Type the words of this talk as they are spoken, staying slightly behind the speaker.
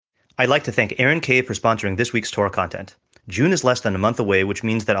I'd like to thank Aaron K. for sponsoring this week's Torah content. June is less than a month away, which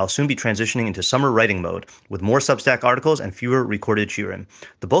means that I'll soon be transitioning into summer writing mode, with more Substack articles and fewer recorded shiurim.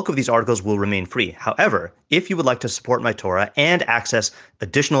 The bulk of these articles will remain free. However, if you would like to support my Torah and access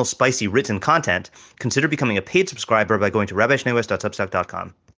additional spicy written content, consider becoming a paid subscriber by going to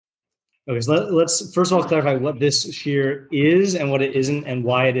rabbishneiwes.substack.com. Okay, so let's first of all clarify what this shiur is and what it isn't, and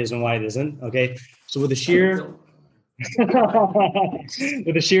why it is and why it isn't. Okay, so with the shiur,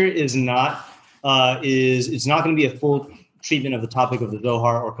 what the shiur is not it's not going to be a full treatment of the topic of the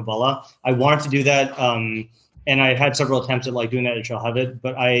Zohar or Kabbalah. I wanted to do that, and I had several attempts at doing that at Shalhavit,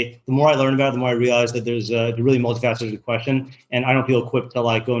 but the more I learned about it, the more I realized that there's a really multifaceted question, and I don't feel equipped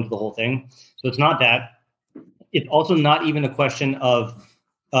to go into the whole thing. So it's not that. It's also not even a question of.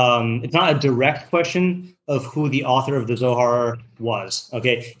 It's not a direct question of who the author of the Zohar was.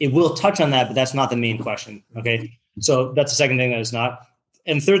 Okay, it will touch on that, but that's not the main question. Okay, so that's the second thing that it's not.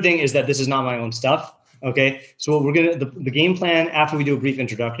 And the third thing is that this is not my own stuff. Okay, so what the game plan after we do a brief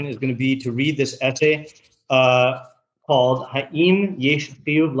introduction is going to be to read this essay called Ha'im Yesh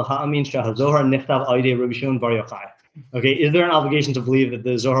Chiyuv L'Ha'amin Shehazohar Nichtav Al Yedei Rabbi Shimon Bar Yochai. Okay, is there an obligation to believe that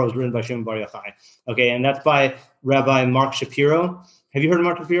the Zohar was written by Shimon Bar Yochai? Okay, and that's by Rabbi Mark Shapiro. Have you heard of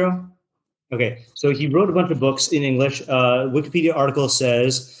Mark Shapiro? Okay, so he wrote a bunch of books in English. Wikipedia article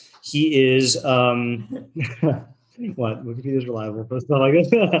says he is what? Wikipedia is reliable, but it's not like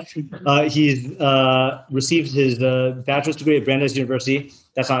this. He's received his bachelor's degree at Brandeis University.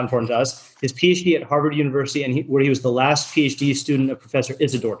 That's not important to us. His PhD at Harvard University, and where he was the last PhD student of Professor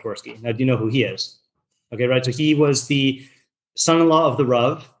Isidore Tversky. Now, do you know who he is? Okay, right. So he was the son-in-law of the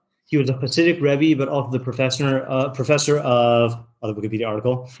Rav. He was a Hasidic Rebbe, but also the professor of the Wikipedia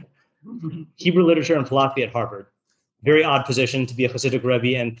article, Hebrew literature and philosophy at Harvard. Very odd position to be a Hasidic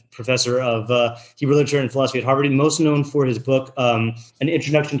Rebbe and professor of Hebrew literature and philosophy at Harvard. Most known for his book, An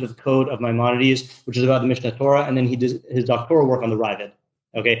Introduction to the Code of Maimonides, which is about the Mishnah Torah, and then he did his doctoral work on the Ravid.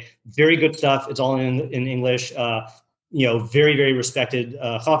 Okay, very good stuff. It's all in English. Very, very respected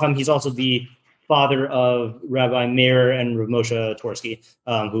Chacham. He's also the father of Rabbi Meir and Rav Moshe Tversky,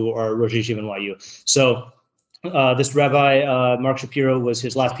 who are Rosh Yeshiva and YU. So this Rabbi Mark Shapiro was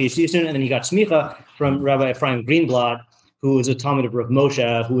his last PhD student, and then he got smicha from Rabbi Ephraim Greenblatt, who is a Talmud of Rav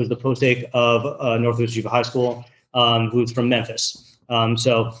Moshe, who is the posek of Northwest Yeshiva High School, who's from Memphis.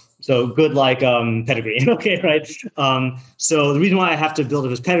 So good pedigree. Okay, right. So the reason why I have to build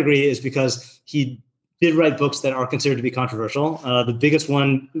up his pedigree is because he did write books that are considered to be controversial. The biggest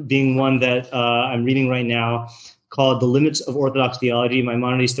one being one that I'm reading right now called The Limits of Orthodox Theology,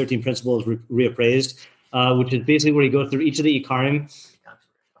 Maimonides' 13 Principles Reappraised, which is basically where he goes through each of the Ikarim.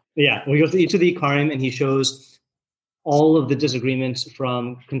 Yeah, we go through each of the Ikarim and he shows all of the disagreements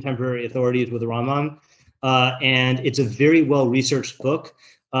from contemporary authorities with the Rambam. And it's a very well-researched book.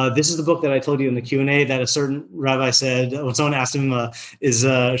 This is the book that I told you in the Q&A that a certain rabbi said, when someone asked him,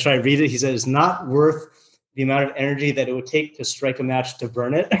 should I read it? He said, it's not worth the amount of energy that it would take to strike a match to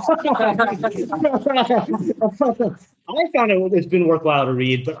burn it. I found it's been worthwhile to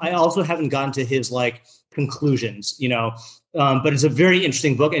read, but I also haven't gotten to his conclusions, but it's a very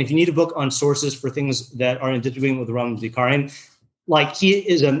interesting book. And if you need a book on sources for things that are in disagreement with the Rambam's Ikarim,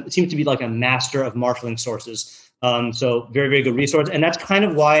 he seems to be a master of marshaling sources. So very, very good resource. And that's kind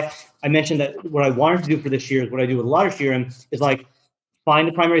of why I mentioned that what I wanted to do for this year is what I do with a lot of shiurim is find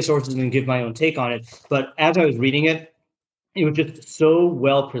the primary sources and then give my own take on it. But as I was reading it, it was just so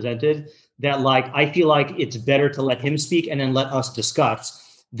well presented that I feel like it's better to let him speak and then let us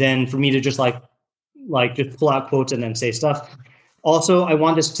discuss than for me to just just pull out quotes and then say stuff. Also, I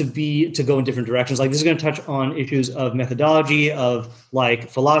want this to go in different directions. This is going to touch on issues of methodology, of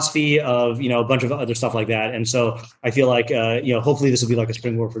philosophy, of a bunch of other stuff like that. And so I feel hopefully this will be a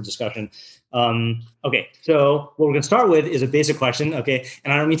springboard for discussion. Okay, so what we're going to start with is a basic question. Okay,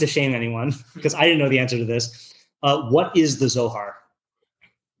 and I don't mean to shame anyone because I didn't know the answer to this. What is the Zohar?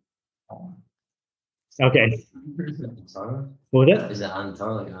 Okay. What was it? Is it on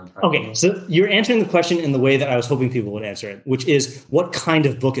Torah? Okay, so you're answering the question in the way that I was hoping people would answer it, which is, what kind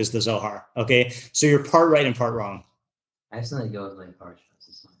of book is the Zohar? Okay, so you're part right and part wrong. I accidentally go with my parts.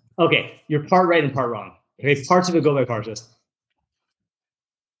 Okay, you're part right and part wrong. Okay, parts of it go by parshas.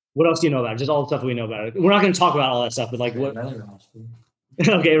 What else do you know about it? Just all the stuff we know about it. We're not going to talk about all that stuff, but what?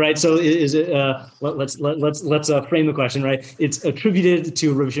 Okay, right. So is it? Let's frame the question. Right, it's attributed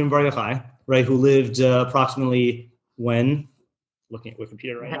to Rabbi Shimon Bar Yochai, right, who lived approximately when? Looking at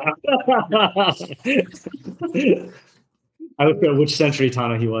Wikipedia right now. I would forget which century,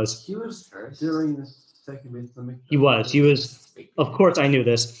 Tana, he was. He was first during the second Beit HaMikdash. He was. Of course, I knew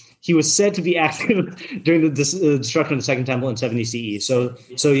this. he was said to be active during the destruction of the Second Temple in 70 CE. So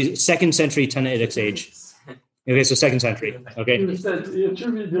he's 2nd century Tanaitics age. Okay, so 2nd century. Okay.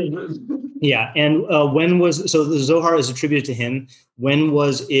 Yeah, and when was the Zohar is attributed to him? When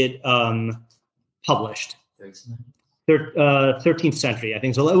was it published? 13th century, I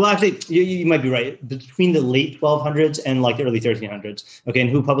think so. Well, actually, you might be right. Between the late 1200s and like the early 1300s. Okay, and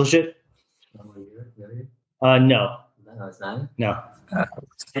who published it? No. No, it's not. No.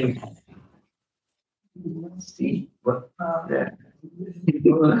 Let's see. What?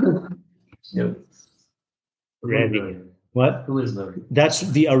 Randy. What? Who is Luria? That's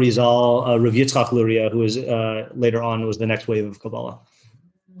the Arizal, Rav Yitzchak Luria, who was later on was the next wave of Kabbalah.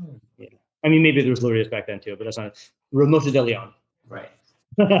 Yeah. I mean, maybe there was Lurias back then too, but that's not Rav Moshe de Leon. Right.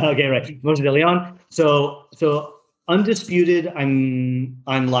 Okay, right. Moshe de Leon. So undisputed, I'm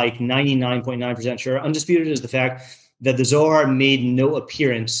like 99.9% sure. Undisputed is the fact that the Zohar made no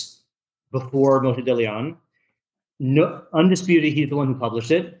appearance before Moshe de Leon. No, undisputed, he's the one who published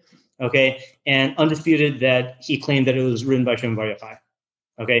it. Okay, and undisputed that he claimed that it was written by Shimon Bar Yochai.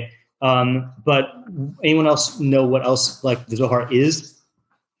 Okay, but anyone else know what else like the Zohar is?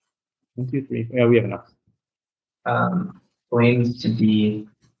 1, 2, 3. Yeah, we have enough. Claims to be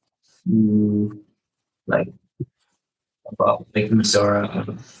like the Masorah of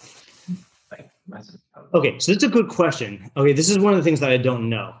like. Okay, so that's a good question. Okay, this is one of the things that I don't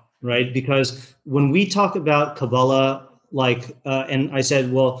know, right? Because when we talk about Kabbalah, and I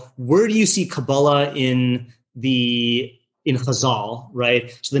said, well, where do you see Kabbalah in Chazal,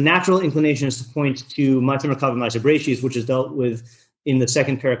 right? So the natural inclination is to point to Matzah Merkava and Maaseh Bereishis, which is dealt with in the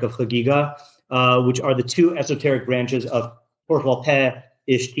second parak of Chagiga, which are the two esoteric branches of Torah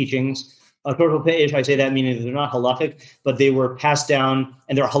Peh-ish teachings. Torah Peh-ish, I say that meaning that they're not halachic, but they were passed down,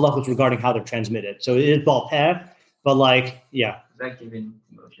 and there are halachos regarding how they're transmitted. So it is Baal Peh, but yeah. Is that given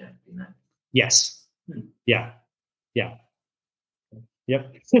to Moshe? Yes. Yeah. Yeah.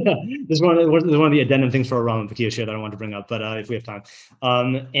 Yep. This is one of the addendum things for a Rambam Pakiyah that I want to bring up, but if we have time.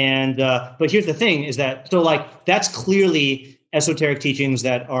 But here's the thing is that, that's clearly esoteric teachings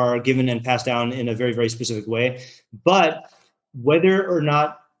that are given and passed down in a very, very specific way. But whether or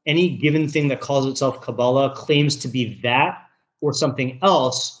not any given thing that calls itself Kabbalah claims to be that or something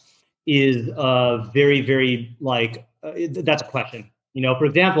else is very, very that's a question. For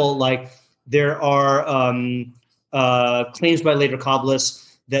example, there are claims by later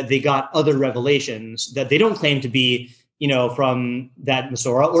Kabbalists that they got other revelations that they don't claim to be, from that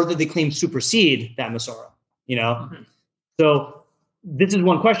Masorah, or that they claim supersede that Masorah, Mm-hmm. So this is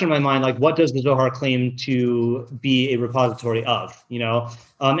one question in my mind, what does the Zohar claim to be a repository of,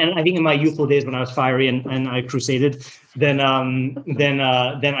 And I think in my youthful days when I was fiery and I crusaded, then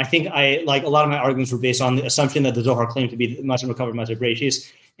I think a lot of my arguments were based on the assumption that the Zohar claimed to be Maaseh Merkava, Maaseh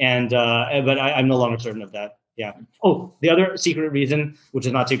Bereishis, but I'm no longer certain of that. Yeah. Oh, the other secret reason, which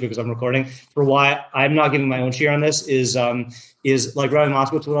is not secret because I'm recording, for why I'm not giving my own share on this is like Rabbi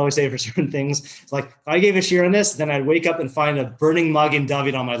Moskowitz would always say for certain things. It's like, if I gave a share on this, then I'd wake up and find a burning Magen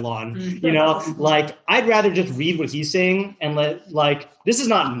David on my lawn. I'd rather just read what he's saying and this is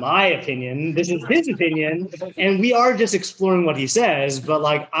not my opinion. This is his opinion. And we are just exploring what he says. But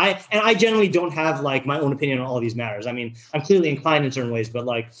I generally don't have my own opinion on all these matters. I mean, I'm clearly inclined in certain ways, but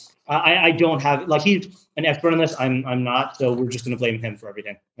I don't have he's an expert on this. I'm not. So we're just going to blame him for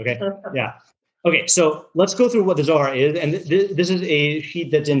everything. Okay. Yeah. Okay. So let's go through what the Zohar is. And this is a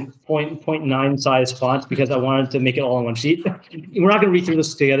sheet that's in 0.9 size font because I wanted to make it all on one sheet. We're not going to read through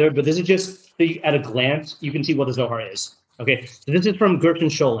this together, but this is just so at a glance, you can see what the Zohar is. Okay. So this is from Gershon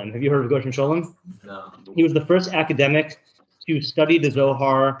Scholem. Have you heard of Gershon Scholem? No. He was the first academic to study the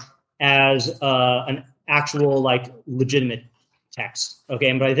Zohar as an actual legitimate text. Okay,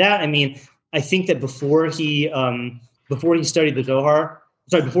 and by that I mean I think that before he studied the Zohar,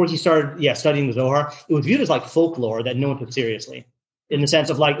 before he started studying the Zohar, it was viewed as folklore that no one took seriously, in the sense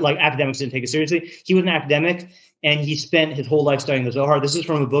of academics didn't take it seriously. He was an academic and he spent his whole life studying the Zohar. This is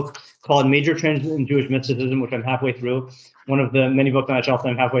from a book called Major Trends in Jewish Mysticism, which I'm halfway through. One of the many books on my shelf that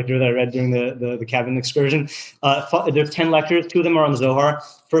I'm halfway through that I read during the cabin excursion. There's 10 lectures. 2 of them are on the Zohar.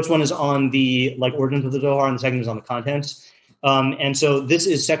 First one is on the origins of the Zohar, and the second is on the contents. And so this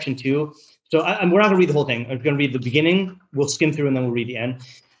is section 2. So we're not going to read the whole thing. I'm going to read the beginning. We'll skim through and then we'll read the end.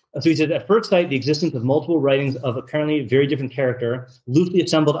 So he says, at first sight, the existence of multiple writings of apparently very different character, loosely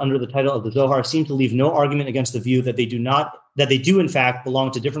assembled under the title of the Zohar, seem to leave no argument against the view that they do in fact belong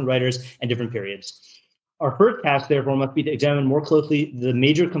to different writers and different periods. Our first task, therefore, must be to examine more closely the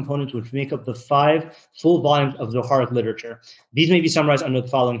major components which make up the 5 full volumes of Zoharic literature. These may be summarized under the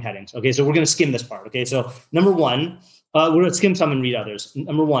following headings. Okay, so we're going to skim this part. Okay, so number 1, We're going to skim some and read others.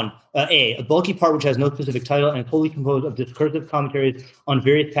 Number one, a bulky part which has no specific title and fully composed of discursive commentaries on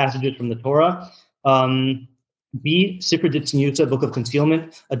various passages from the Torah. B, Sifra Ditzniuta, Book of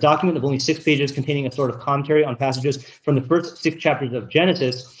Concealment, a document of only 6 pages containing a sort of commentary on passages from the first 6 chapters of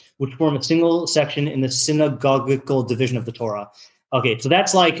Genesis, which form a single section in the synagogical division of the Torah. Okay, so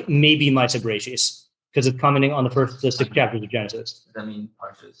that's like maybe Maisa Bereshis, because it's commenting on the first 6 chapters of Genesis. Does that mean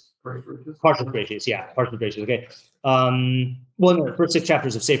Parshas? Parshas Bereshis, yeah, Parshas Bereshis. Okay. Well, no, the first 6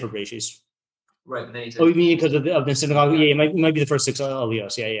 chapters of Sefer Bereshis. Right, but then he said, Oh, you mean because of the synagogue? Yeah, it might be the first 6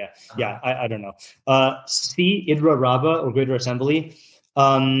 aliyos. Yeah. I don't know. C, Idra Rabbah, or Greater Assembly.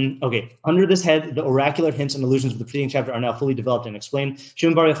 Okay, under this head, the oracular hints and allusions of the preceding chapter are now fully developed and explained.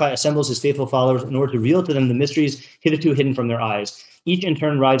 Shimon Bar Yochai assembles his faithful followers in order to reveal to them the mysteries hitherto hidden from their eyes. Each in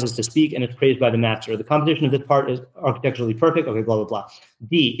turn rises to speak and is praised by the master. The composition of this part is architecturally perfect. Okay, blah, blah, blah.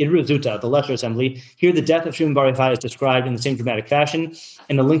 D, Idra Zuta, the lesser assembly. Here, the death of Shimon Bar Yochai is described in the same dramatic fashion,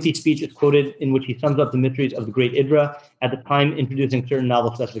 and a lengthy speech is quoted in which he sums up the mysteries of the great Idra, at the time introducing certain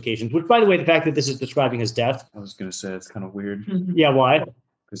novel specifications, which, by the way, the fact that this is describing his death. I was going to say it's kind of weird Yeah, why?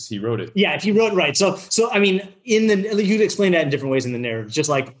 because he wrote it. Yeah, if you wrote right. So I mean, you could explain that in different ways in the narrative. Just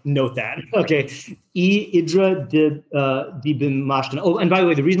like note that. Okay. Idra did Dibim Mashtan. Oh, and by the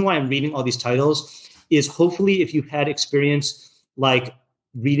way, the reason why I'm reading all these titles is hopefully if you've had experience like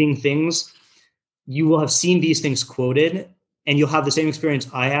reading things, you will have seen these things quoted and you'll have the same experience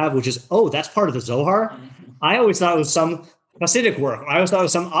I have, which is, oh, that's part of the Zohar. I always thought it was some Hasidic work. I always thought it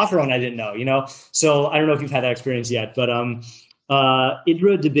was some Acharon I didn't know, So I don't know if you've had that experience yet, but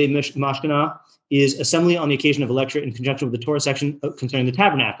Idra Debe Mashkana is assembly on the occasion of a lecture in conjunction with the Torah section concerning the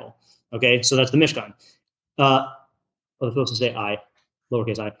tabernacle. Okay, so that's the Mishkan. I was supposed to say I,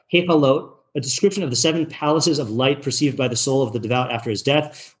 lowercase I. Hechalot, a description of the 7 palaces of light perceived by the soul of the devout after his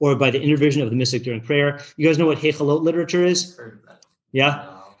death, or by the intervision of the mystic during prayer. You guys know what Hechalot literature is? heard of that. Yeah?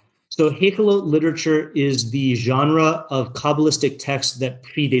 So Hechalot literature is the genre of Kabbalistic text that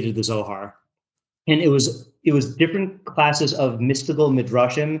predated the Zohar. And it was different classes of mystical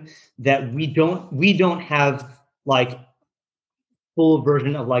midrashim that we don't have like full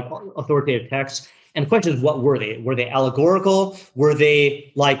version of like authoritative texts. And the question is, what were they? Were they allegorical? Were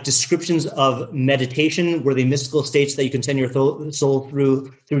they like descriptions of meditation? Were they mystical states that you can send your soul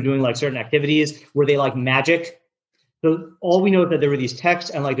through doing like certain activities? Were they like magic? So all we know is that there were these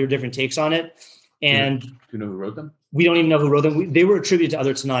texts and like there are different takes on it. And Do you know who wrote them? we don't even know who wrote them. They were attributed to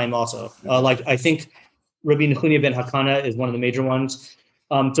other Tanaim also. Like I think Rabbi Nechunya ben Hakana is one of the major ones.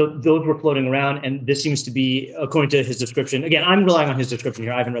 So those were floating around, and this seems to be, according to his description. Again, I'm relying on his description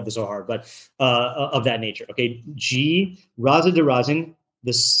here. I haven't read the Zohar, but of that nature. Okay, G. Raza de Razin,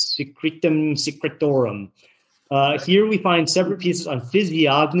 the Secretum Secretorum. Here we find separate pieces on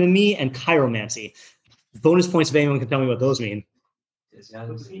physiognomy and chiromancy. Bonus points if anyone can tell me what those mean. It's like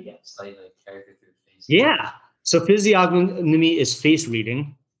character through face. Yeah. So physiognomy is face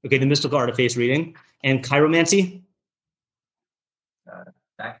reading. Okay, the mystical art of face reading. And chiromancy?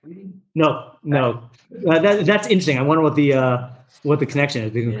 Back reading? No. That's interesting. I wonder what the connection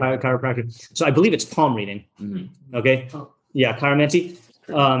is between chiropractic. So I believe it's palm reading. Mm-hmm. Okay. Yeah, chiromancy.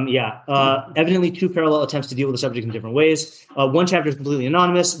 Evidently 2 parallel attempts to deal with the subject in different ways. One chapter is completely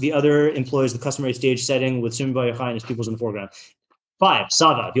anonymous. The other employs the customary stage setting with Shimon Bar Yochai and his pupils in the foreground. 5,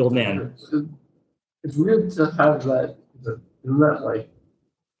 Sava, the old man. It's weird to have that. Isn't that like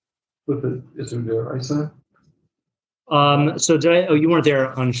with the Isser Deraisa? So you weren't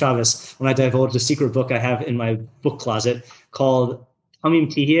there on Shabbos when I divulged a secret book I have in my book closet called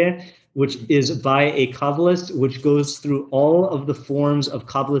Tamim Tihye, which is by a Kabbalist, which goes through all of the forms of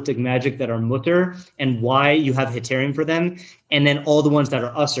Kabbalistic magic that are mutter and why you have heterim for them, and then all the ones that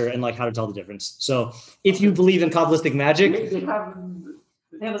are usser and like how to tell the difference. So if you believe in Kabbalistic magic,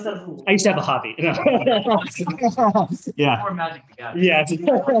 They have a set of rules. I used to have a hobby. Yeah. More magic to gather. Yeah,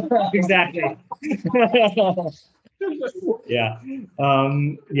 exactly.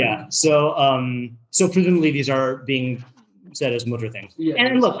 Yeah. So presumably these are being said as mutter things. Yeah.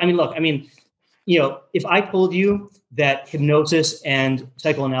 And look, if I told you that hypnosis and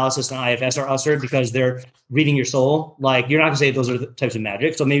psychoanalysis and IFS are ushered because they're reading your soul, like you're not gonna say those are the types of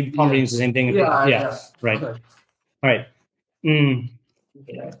magic. So maybe palm reading is the same thing. Yeah. Right. Okay. All right.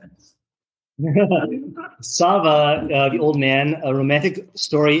 Sava, the old man, a romantic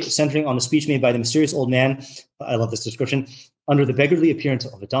story centering on the speech made by the mysterious old man. I love this description. Under the beggarly appearance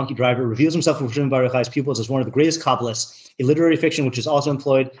of a donkey driver, reveals himself before Shimon Bar Yochai's pupils as one of the greatest Kabbalists, a literary fiction which is also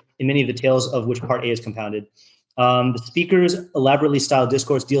employed in many of the tales of which part A is compounded. The speaker's elaborately styled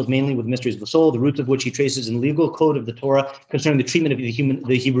discourse deals mainly with mysteries of the soul, the roots of which he traces in the legal code of the Torah concerning the treatment of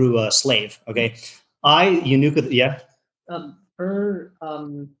the Hebrew slave. Okay, Yanuka, yeah. The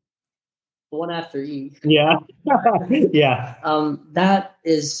one after E. Yeah. Yeah. That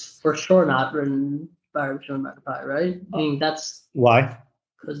is for sure not written by Rishon Makapai, right? I mean, that's Why?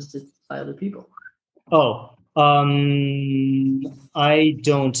 because it's by other people. Oh, I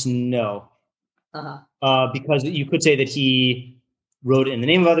don't know. Because you could say that he wrote it in the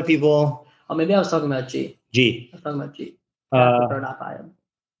name of other people. Oh, maybe I was talking about G. G. I was talking about G. Not by him.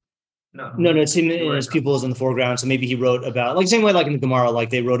 No, it's him and his pupils in the foreground. So maybe he wrote about, like, same way like in the Gemara, like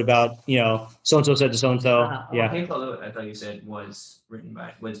they wrote about, so-and-so said to so-and-so. Yeah. Heichalut, I thought you said was written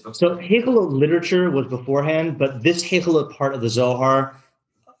by, was before. So Heichalut literature was beforehand, but this Heichalut part of the Zohar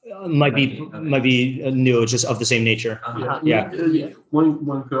might be new. It's just of the same nature. Yeah.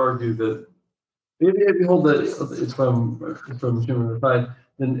 One could argue that if you hold that it's from Shimon Rafai,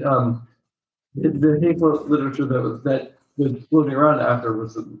 then the Heichalut literature that was floating around after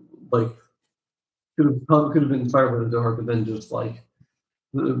was like could have been inspired by the Zohar, but then just like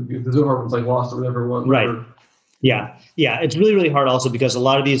the Zohar was like lost or whatever. Right. Yeah. It's really, really hard also because a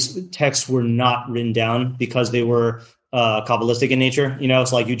lot of these texts were not written down because they were Kabbalistic in nature.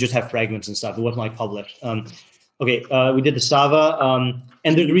 It's like you just have fragments and stuff. It wasn't like published. We did the Sava,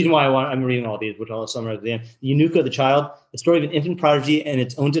 and there's a reason why I'm reading all these, which I'll summarize at the end. Yunuka, the child, the story of an infant prodigy and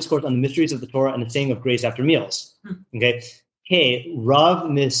its own discourse on the mysteries of the Torah and the saying of grace after meals. Okay. K. Rav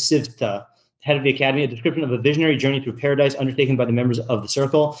Misivta, head of the academy, a description of a visionary journey through paradise undertaken by the members of the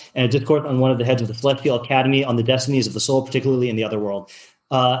circle, and a discourse on one of the heads of the celestial academy on the destinies of the soul, particularly in the other world.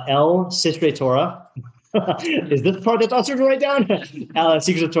 L. Sisrei Torah. Is this part that's also to write down?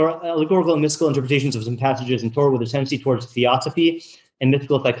 Secrets of Torah, allegorical and mystical interpretations of some passages in Torah with a tendency towards theosophy and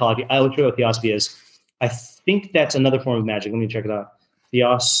mystical psychology. I will show you what theosophy is. I think that's another form of magic. Let me check it out.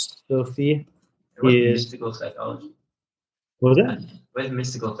 Theosophy is mystical psychology. What was it? What is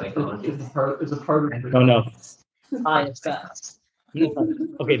mystical psychology? It's a part of it. Oh no. It's fast.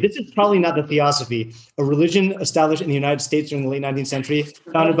 Okay, this is probably not the theosophy, a religion established in the United States during the late 19th century,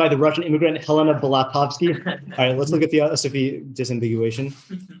 founded by the Russian immigrant Helena Blavatsky. All right, let's look at theosophy disambiguation.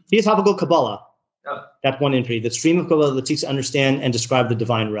 Theosophical Kabbalah. That's one entry. The stream of Kabbalah that seeks to understand and describe the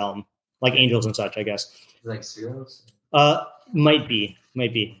divine realm, like angels and such, I guess. Like spheros? Might be.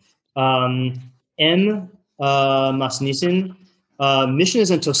 M. Masnisin.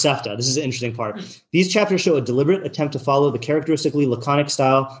 Mishnahs and Tosefta. This is an interesting part. These chapters show a deliberate attempt to follow the characteristically laconic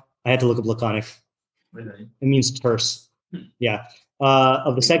style. I had to look up laconic. Really? It means terse. Yeah.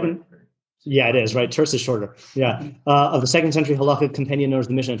 Of the second. Yeah, it is, right? Terse is shorter. Yeah. Of the second century halakhic compendium known as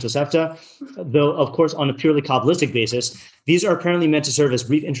the Mishnah and Tosefta, though, of course, on a purely Kabbalistic basis, these are apparently meant to serve as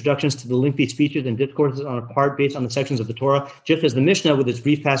brief introductions to the lengthy speeches and discourses on a part based on the sections of the Torah, just as the Mishnah, with its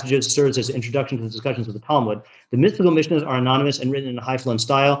brief passages, serves as an introduction to the discussions of the Talmud. The mystical Mishnahs are anonymous and written in a high-flown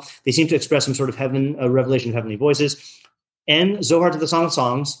style. They seem to express some sort of revelation of heavenly voices. And Zohar to the Song of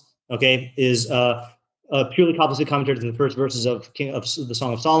Songs, is a purely Kabbalistic commentary to the first verses of the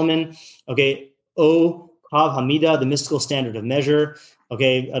Song of Solomon. Okay, O Kav Hamida, the mystical standard of measure.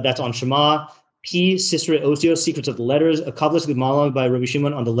 Okay, that's on Shema. P. Sisrei Osios, secrets of the letters. A Kabbalistic monologue by Rabbi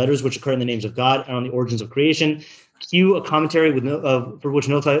Shimon on the letters which occur in the names of God and on the origins of creation. Q. A commentary with for which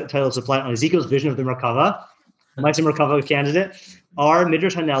no title is applied on Ezekiel's vision of the Merkava. Might say Merkava candidate. R.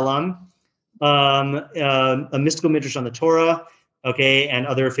 Midrash Hanelam, a mystical midrash on the Torah. Okay, and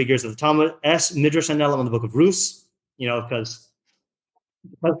other figures of the Talmud. S. Midrash Hanelam on the book of Rus, because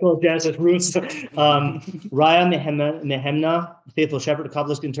Genesis, Rus. Raya Nehemna, the faithful shepherd, a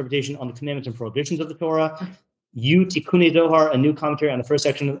Kabbalistic interpretation on the commandments and prohibitions of the Torah. U. Tikkun Zohar, a new commentary on the first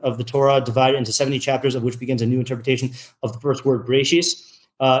section of the Torah, divided into 70 chapters, of which begins a new interpretation of the first word, Bereshis.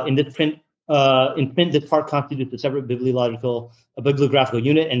 In print, this part constitutes a separate bibliographical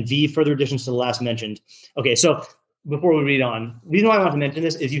unit, and V. Further additions to the last mentioned. Okay, so before we read on, the reason why I want to mention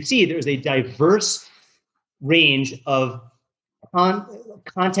this is you see there's a diverse range of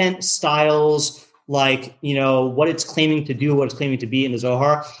content styles, like, what it's claiming to do, what it's claiming to be in the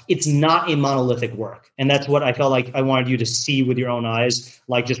Zohar. It's not a monolithic work. And that's what I felt like I wanted you to see with your own eyes,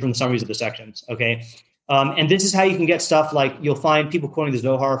 like just from the summaries of the sections. Okay. And this is how you can get stuff like you'll find people quoting the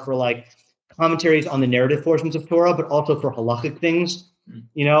Zohar for like commentaries on the narrative portions of Torah, but also for halakhic things,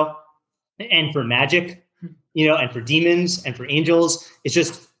 and for magic, and for demons and for angels. It's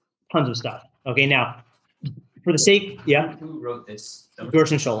just tons of stuff. Okay. Now, for the sake, yeah. Who wrote this?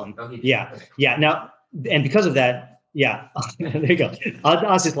 Gershon Sholem. Oh, yeah. Okay. Yeah. Now, and because of that, yeah, there you go.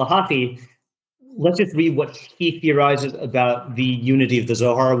 Aziz Lahachi, let's just read what he theorizes about the unity of the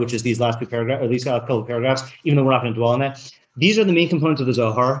Zohar, which is these last two paragraphs, or these couple of paragraphs, even though we're not going to dwell on that. These are the main components of the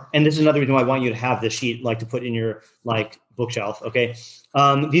Zohar. And this is another reason why I want you to have this sheet, like to put in your book bookshelf. Okay,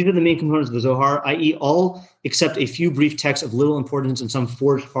 these are the main components of the Zohar, i.e., all except a few brief texts of little importance and some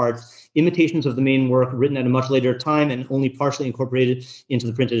forged parts, imitations of the main work written at a much later time and only partially incorporated into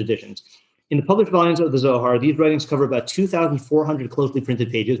the printed editions. In the published volumes of the Zohar, these writings cover about 2,400 closely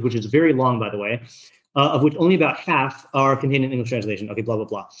printed pages, which is very long, by the way, of which only about half are contained in English translation. Okay, blah, blah,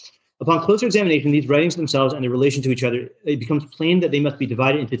 blah. Upon closer examination, these writings themselves and their relation to each other, it becomes plain that they must be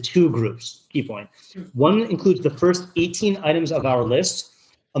divided into two groups. Key point. One includes the first 18 items of our list,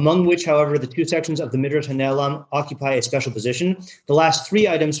 among which, however, the two sections of the Midrash HaNe'elam occupy a special position. The last three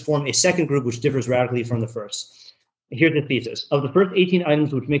items form a second group, which differs radically from the first. Here's the thesis. Of the first 18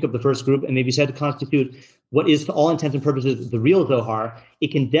 items which make up the first group and may be said to constitute what is, to all intents and purposes, the real Zohar,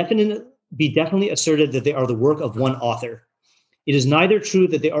 it can definitely asserted that they are the work of one author. It is neither true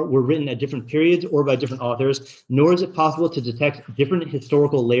that they were written at different periods or by different authors, nor is it possible to detect different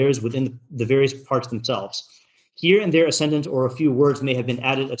historical layers within the various parts themselves. Here and there, a sentence or a few words may have been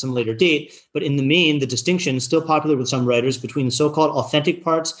added at some later date, but in the main, the distinction, still popular with some writers, between the so-called authentic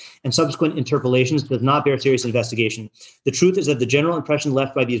parts and subsequent interpolations does not bear serious investigation. The truth is that the general impression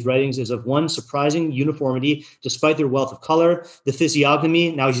left by these writings is of one surprising uniformity, despite their wealth of color. The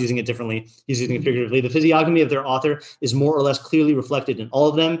physiognomy, now he's using it differently, he's using it figuratively, the physiognomy of their author is more or less clearly reflected in all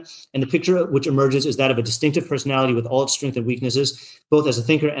of them, and the picture which emerges is that of a distinctive personality with all its strengths and weaknesses, both as a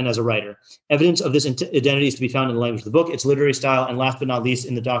thinker and as a writer. Evidence of this identity is to be found in the language of the book, its literary style, and last but not least,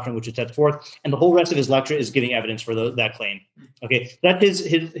 in the doctrine which it sets forth. And the whole rest of his lecture is giving evidence for that claim. Okay, that's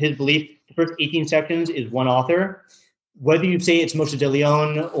his belief. The first 18 sections is one author. Whether you say it's Moshe de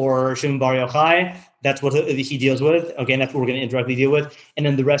Leon or Shimon Bar Yochai, that's what he deals with. Okay, and that's what we're going to indirectly deal with. And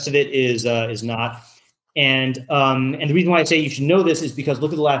then the rest of it is not. And the reason why I say you should know this is because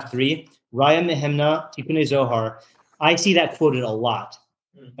look at the last three: Raya Mehemna, Tikkunei Zohar. I see that quoted a lot.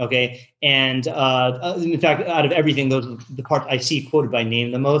 Okay, and in fact, out of everything, those are the parts I see quoted by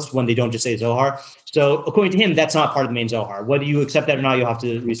name the most when they don't just say Zohar. So according to him, that's not part of the main Zohar. Whether you accept that or not, you'll have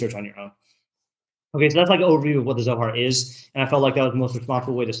to research on your own. Okay, so that's like an overview of what the Zohar is, and I felt like that was the most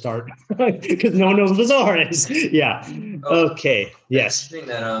responsible way to start because no one knows what the Zohar is. Yeah. Okay. Yes. Interesting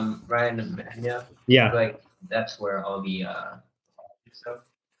that Ryan and Mehemna, Yeah. like that's where all the stuff.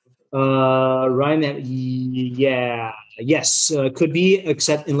 Ryan, yeah, yes, could be,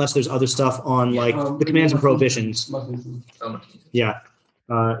 except unless there's other stuff on like the commands and prohibitions. Yeah.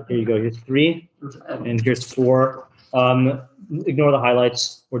 Here you go. Here's 3, and here's 4. Ignore the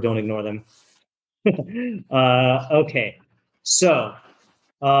highlights or don't ignore them. Okay, so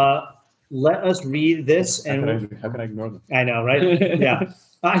let us read this. And how can I ignore them? I know, right? Yeah.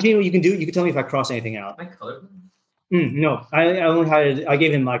 Actually, what you can do, you can tell me if I cross anything out. Am I colorblind? No, I only had, I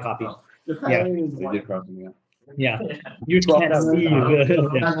gave him my copy. Oh. Yeah. They did cross me out. Yeah. You can't see. I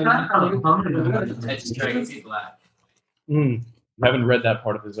just trying to see black. Mm. I haven't read that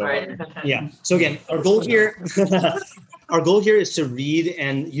part of the Zohar. Right. Yeah. So again, our goal here is to read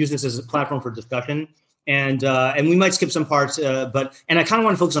and use this as a platform for discussion. And we might skip some parts, but I kind of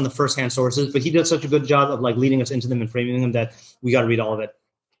want to focus on the first-hand sources, but he does such a good job of like leading us into them and framing them that we got to read all of it.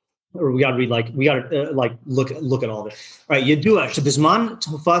 Or we got to read look at all of it. All right, Yedua shebizman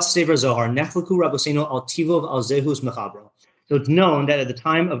tofas sefer Zohar nechleku rabosenu al tivov al zehus mechabro. So it's known that at the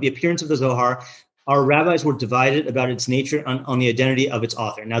time of the appearance of the Zohar, our rabbis were divided about its nature on the identity of its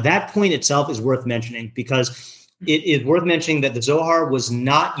author. Now that point itself is worth mentioning because it is worth mentioning that the Zohar was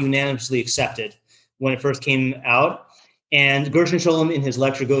not unanimously accepted when it first came out. And Gershon Sholem in his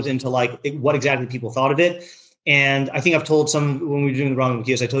lecture goes into like what exactly people thought of it. And I think I've told some when we were doing the wrong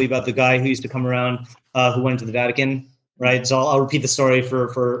case, I told you about the guy who used to come around who went to the Vatican, right? So I'll repeat the story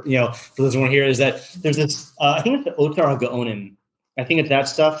for those who weren't here. Is that there's this I think it's the Otar HaGaonim. I think it's that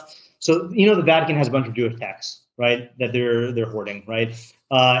stuff. So the Vatican has a bunch of Jewish texts, right? That they're hoarding, right?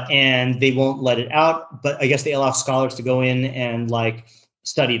 And they won't let it out. But I guess they allow scholars to go in and like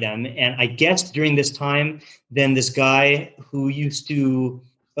study them. And I guess during this time, then this guy who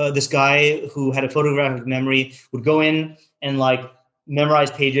had a photographic memory would go in and like memorize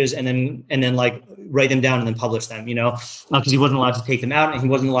pages and then like write them down and then publish them, because he wasn't allowed to take them out and he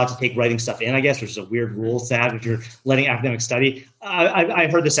wasn't allowed to take writing stuff in, I guess, which is a weird rule to have if you're letting academics study. I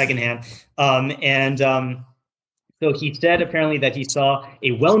heard the secondhand. So he said apparently that he saw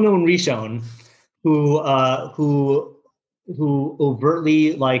a well-known Rishon who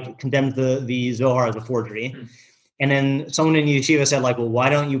overtly like condemned the Zohar as a forgery. And then someone in yeshiva said, like, well, why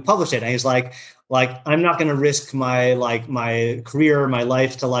don't you publish it? And he's like, I'm not going to risk my career, my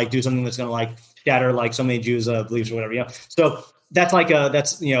life to like do something that's going to like shatter like so many Jews' beliefs or whatever. So that's like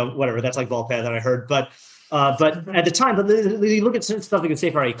whatever. That's like Volpe that I heard. But But at the time, but you look at stuff like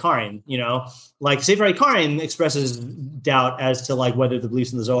Sefer Ikarim, like Sefer Ikarim expresses doubt as to like whether the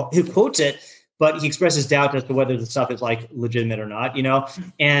beliefs in the Zohar. He quotes it, but he expresses doubt as to whether the stuff is like legitimate or not.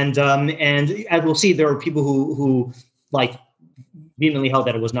 And as we'll see, there are people who like vehemently held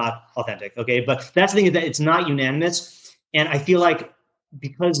that it was not authentic. Okay, but that's the thing, is that it's not unanimous, and I feel like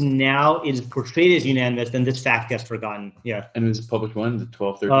because now it is portrayed as unanimous, then this fact gets forgotten. Yeah. And it was published when? The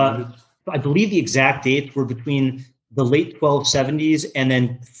 1300s? I believe the exact dates were between the late 1270s and then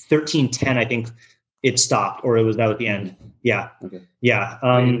 1310. I think it stopped, or that was the end. Yeah. Okay. Yeah.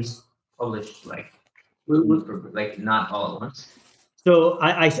 It was published like not all at once. So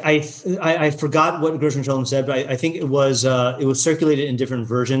I forgot what Gershon Shalom said, but I think it was circulated in different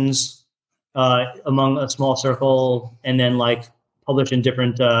versions among a small circle, and then like published in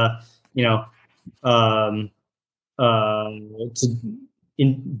different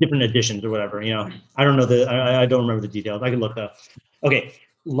in different editions or whatever. I don't know I don't remember the details. I can look up. Okay.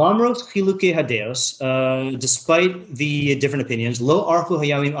 Lamros chiluke hadeos, despite the different opinions, lo archu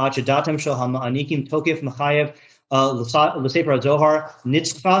hayamim achadatam shel hama'anikim tokef machayev l'sefer zohar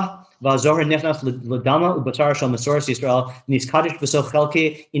nitzcha v'zohar nefnas l'dama u'batar shel masoras Yisrael niskadish b'so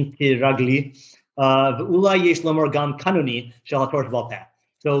chelke intiragli v'ulai yesh lomar gam kanuni shel hatorah bal peh.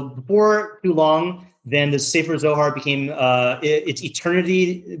 So before too long, then the Sefer Zohar became, its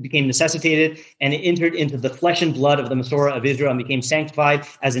eternity became necessitated, and it entered into the flesh and blood of the Masorah of Israel and became sanctified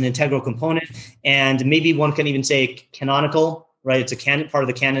as an integral component. And maybe one can even say canonical, right? It's a canon, part of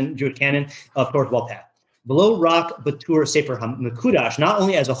the canon, Jewish canon of Torah Bal Peh. Below Rak Batur Sefer HaMekudash, not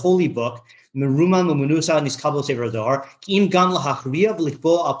only as a holy book, Meruma Mumunusa Niskabel Sefer Zohar, Kim Gan Lahachriya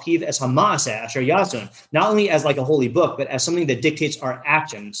V'Likbo Alpiv Es Hamaaseh Asher Yasun, not only as like a holy book, but as something that dictates our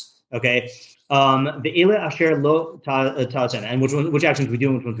actions. Okay. The Ele Asher Lo Ta'azen, and which actions we do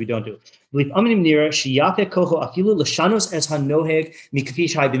and which ones we don't do.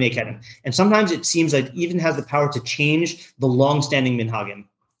 And sometimes it seems like it even has the power to change the long-standing minhagim.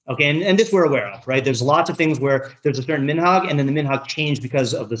 Okay, and this we're aware of, right? There's lots of things where there's a certain minhag, and then the minhag changed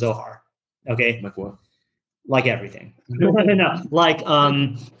because of the Zohar. Okay, Like what? like everything. No, like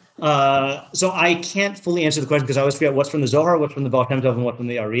so I can't fully answer the question because I always forget what's from the Zohar, what's from the Baal Shem Tov, and what's from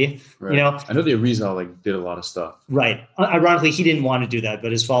the Ari. Right. I know the Arizal did a lot of stuff. Right. Ironically, he didn't want to do that,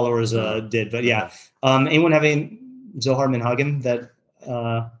 but his followers did. But yeah, anyone have any Zohar minhagim that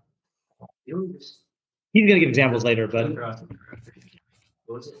he's going to give examples later, but What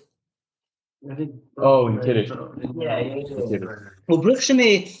was it? I think. Oh, in Kiddush. Yeah. well, Brit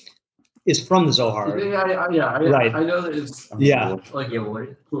Shemay is from the Zohar. Right. I know that it's Yeah. like What?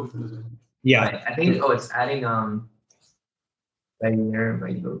 Yeah. Right. I think it's adding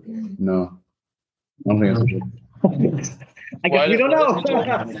No. I don't think that's I guess we don't know.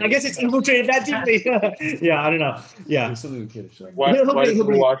 I guess it's infiltrated that deeply. Yeah, I don't know. Yeah. something in Kiddush. Why He'll does be- he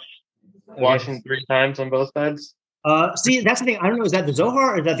washing 3 times on both sides? See, that's the thing. I don't know. Is that the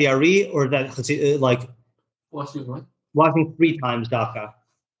Zohar, or is that the Ari, or is that like Watching what? washing 3 times dafka?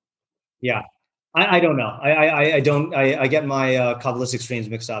 Yeah, I don't know. I get my Kabbalistic strains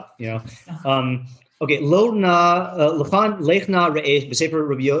mixed up. Okay, lo na lechan lechna re'eh b'sefer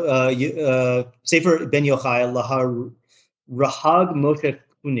Sefer Ben Yochai Rahag Moshe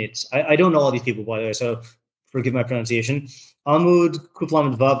Kunitz. I don't know all these people, by the way, so forgive my pronunciation. Amud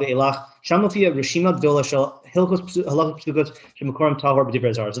Kuflam Vav Elach Shamofia Rishima Gdola Shel Hilchos Halachos Psukos Shemakorim Tahor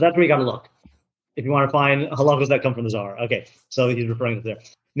B'Divrei Zohar. So that's where you got to look if you want to find halachos that come from the Zohar. Okay, so he's referring to there.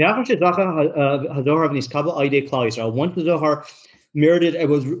 Once the Zohar merited and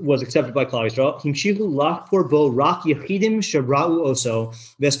was accepted by Klal Yisrael, Himshihu Lachpor Bo Rak Yechidim Sharau Oso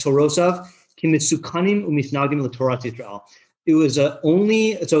Ves Torosav Kimitsukanim Umisnagdim LaTorat Yisrael. It was the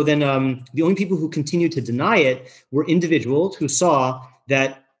only people who continued to deny it were individuals who saw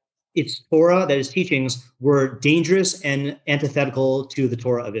that its Torah, that its teachings, were dangerous and antithetical to the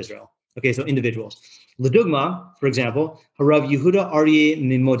Torah of Israel. Okay, so individuals. Ledugma, for example, Harav Yehuda Aryeh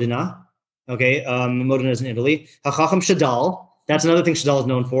Mimodina. Okay, Modena is in Italy. Hachacham Shadal. That's another thing Shadal is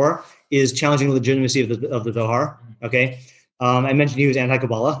known for, is challenging the legitimacy of the Zohar. Okay, I mentioned he was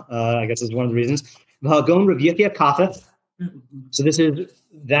anti-Kabbalah. I guess is one of the reasons. V'hagon Rav Yechia Kafef. So this is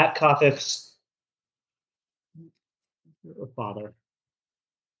that Kafef's father.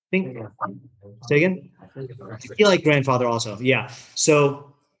 Say again? I feel like grandfather also. Yeah.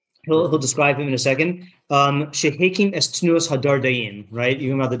 So he'll describe him in a second. Shehekim estnuos hadardaim, right?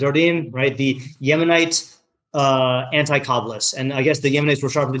 You know about the Dardaim, right? The Yemenite anti-Kabbalists. And I guess the Yemenites were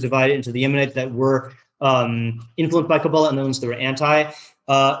sharply divided into the Yemenites that were influenced by Kabbalah and the ones that were anti.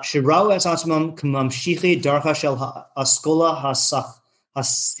 Shirau es atzmam k'mamshichi darcha shel askola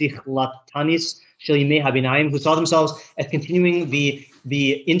hasichlatanis Shel Yimei HaBinayim, who saw themselves as continuing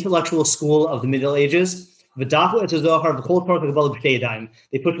the intellectual school of the Middle Ages. V'dafu et Zohar v'chol Torah Kabbalah b'shtei yadayim.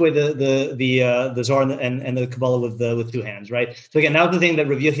 They put away the Zohar and the Kabbalah with two hands, right? So again, that was the thing that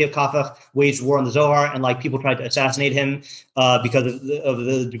Rav Yehuda Kafach waged war on the Zohar, and like people tried to assassinate him because of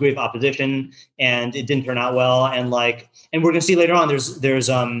the degree of opposition, and it didn't turn out well. And we're gonna see later on, there's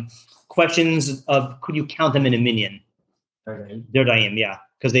questions of could you count them in a minion? They're daim, yeah,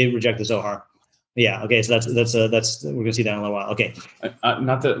 because they reject the Zohar. Yeah. Okay. So that's we're gonna see that in a little while. Okay.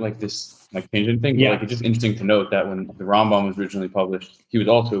 Not that like this like tangent thing, but Yeah. like it's just interesting to note that when the Rambam was originally published, he was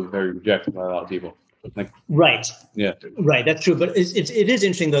also very rejected by a lot of people. Like, Right. yeah, Right. That's true. But it is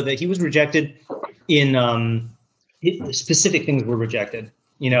interesting though that he was rejected in specific things were rejected.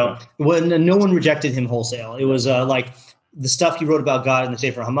 You know, when no one rejected him wholesale. It was like the stuff he wrote about God in the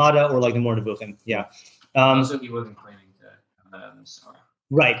Sefer Hamada or like the Moreh Nevuchim. Yeah. Also, he wasn't claiming to have that on the Zohar.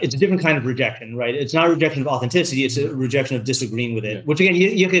 Right. It's a different kind of rejection, right? It's not a rejection of authenticity. It's a rejection of disagreeing with it, Yeah. which again,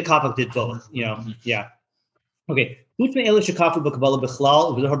 Yehuda Kafach did both, you know? Yeah. Okay.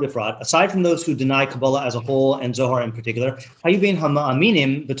 Aside from those who deny Kabbalah as a whole and Zohar in particular,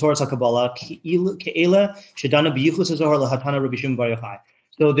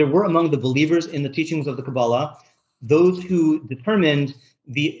 so there were among the believers in the teachings of the Kabbalah those who determined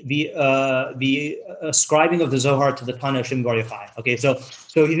the ascribing of the Zohar to the Tana Shem Bar Yochai. Okay, so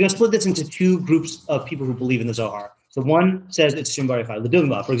you're going to split this into two groups of people who believe in the Zohar. So one says it's Shem Bar Yochai.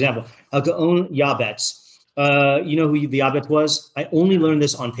 L'dugma, for example, Hagaon Yabetz. You know who the Yabetz was? I only learned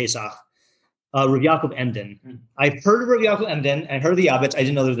this on Pesach. Rav Yaakov Emden. I've heard of Rav Yaakov Emden and heard of the Yabetz. I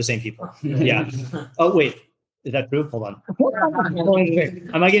didn't know they're the same people. Yeah. Oh wait, is that true? Hold on.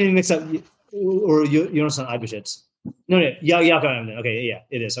 Am I getting mixed up? Or Yonasan Eibeshitz? No, Yaakov Emden. Okay, yeah,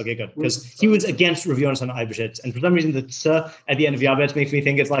 it is. Okay, good. Because he was against Rav Yonasan Eibeshitz, and for some reason the tz at the end of Yabetz makes me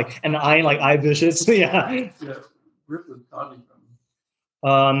think it's like an I like Eibeshitz. Yeah. Yeah. Where was Tani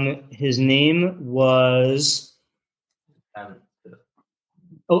from? His name was.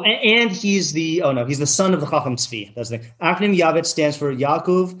 Oh, and he's the son of the Chacham Tzvi. That's the thing. Acronym Yavit stands for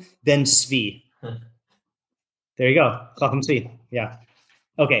Yaakov ben Tzvi. There you go, Chacham Tzvi. Yeah.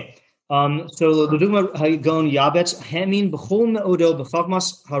 Okay. So L'dugma Hagon Yabetz Hamin B'chol Me'odo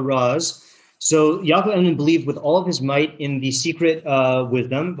B'chachmas Haraz. So Yaakov Emden believed with all of his might in the secret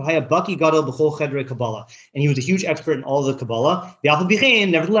wisdom. V'haya Baki Gadol B'chol Chedrei Kabbalah, and he was a huge expert in all of the Kabbalah. V'yachal B'chein,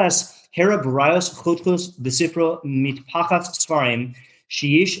 nevertheless, Hera Barayos Chotchos B'Sifro Mitpachat Sfarim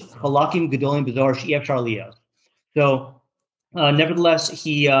Sheish Halakim Gedolim B'Zohar She'ef Sharliyos. So, nevertheless,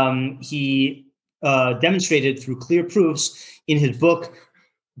 he demonstrated through clear proofs in his book,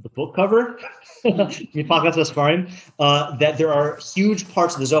 the book cover, Mitpachat Sfarim, that there are huge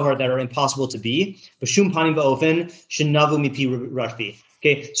parts of the Zohar that are impossible to be. B'shum panim ba'ofen shenavu mipi Rashbi.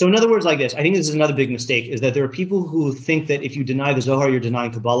 Okay, so in other words, like this, I think this is another big mistake: is that there are people who think that if you deny the Zohar, you're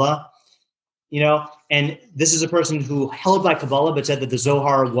denying Kabbalah. You know, and this is a person who held by Kabbalah but said that the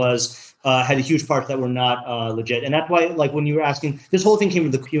Zohar was had a huge part that were not legit, and that's why, like, when you were asking, this whole thing came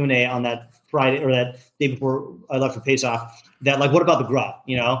with the Q&A on that Friday or that day before I left for Pesach. That, like, what about the Gra?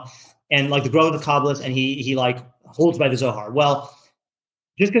 You know, and like the Gra of the Kabbalist, and he like holds by the Zohar. Well,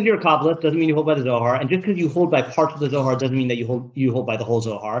 just because you're a Kabbalist doesn't mean you hold by the Zohar, and just because you hold by parts of the Zohar doesn't mean that you hold by the whole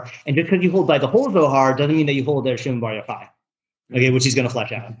Zohar, and just because you hold by the whole Zohar doesn't mean that you hold their Shem Bar Yochai. Okay, which he's going to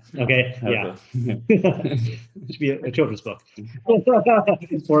flesh out. Okay, yeah. It should be a children's book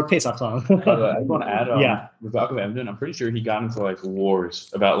or a Pesach song. I just want to add on with Yaakov Emden. I'm pretty sure he got into like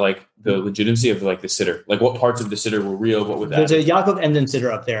wars about like the legitimacy of like the siddur, like what parts of the siddur were real, what was that. There's a Yaakov Emden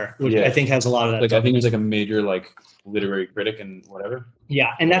siddur up there, which I think has a lot of that. Like, I think he's like a major like literary critic and whatever.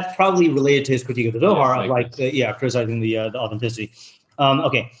 Yeah, and that's probably related to his critique of the Zohar, of criticizing the authenticity.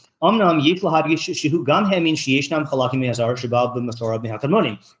 Okay. He also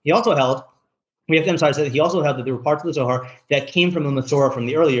held, we have to emphasize that he also held that there were parts of the Zohar that came from the Masorah from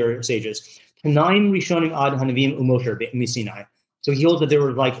the earlier sages. So he holds that there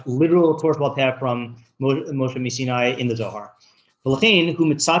were like literal Torah Sheba'al from Moshe Misinai in the Zohar. And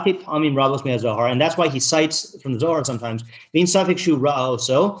that's why he cites from the Zohar sometimes.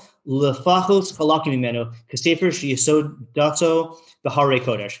 B'Harei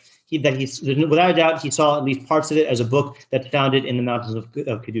Kodesh. Without a doubt, he saw at least parts of it as a book that's founded in the mountains of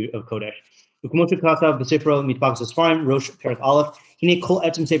Kodesh. The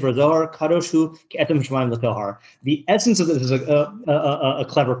essence of this is a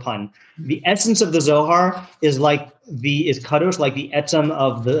clever pun. The essence of the Zohar is kadosh, like the etzem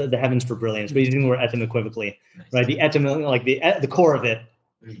of the heavens for brilliance. But he's using the word etzem equivocally, right? The etzem, like the core of it,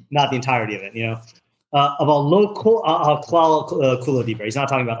 not the entirety of it. You know. He's not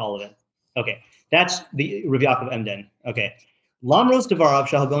talking about all of it. Okay. That's the Rav Yaakov Emden. Okay. Lamros devarav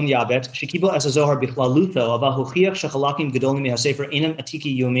shahagon yabet shekibel es hazohar bichlaluto aval hochiach shechalakim gedolim mihasefer enam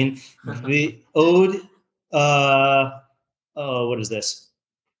atiki yomin v'od. What is this?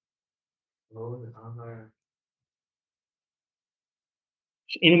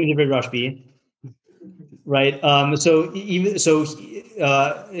 Enam divrei Rashbi. Right.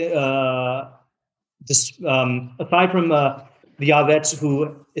 Aside from the Yavetz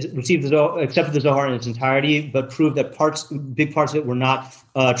who accepted the Zohar in its entirety, but proved that big parts of it were not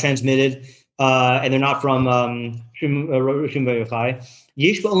transmitted, and they're not from Shum Yochai.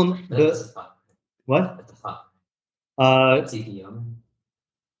 Yesh ba'olam. What?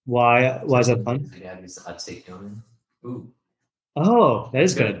 Why is that fun? Oh, that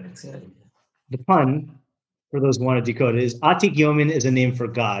is good. The pun, for those who want to decode it, is Atik Yomin is a name for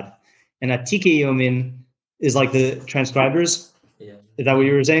God, and Atike Yomin is like the transcribers. Yeah. Is that what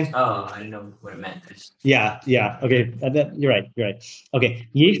you were saying? Oh, I didn't know what it meant. Yeah. Okay, you're right. Okay.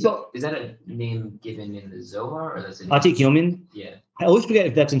 Is that a name given in the Zohar, or that's a name? Atik Yomin? Yeah. I always forget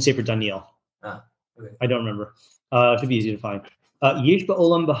if that's in Sefer Daniel. Okay. I don't remember. It should be easy to find. Yesh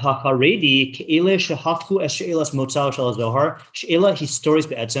ba'olam b'haharedi ke'ele shehafchu es she'elas motzal shel Zohar she'ela historis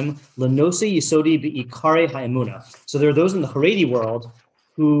be'etzem lenose yisodi be'ikare ha'emuna. So there are those in the Haredi world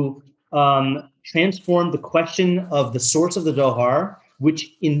who transformed the question of the source of the Zohar,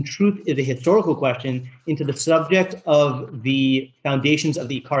 which in truth is a historical question, into the subject of the foundations of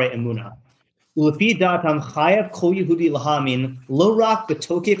the Ikare Emuna. Ulefi da'atam chayav kol Yehudi lahamin lo rak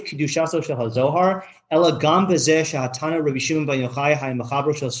betokif kedushaso shel hazohar ela gam bezeh shehatana Rabbi Shimon bar Yochai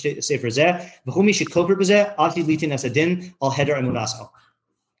ha'machabro shel sefer zeh v'chu mi shekofer bezeh atid litin esadin al heder emunaso.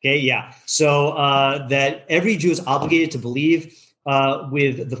 Okay, yeah. So that every Jew is obligated to believe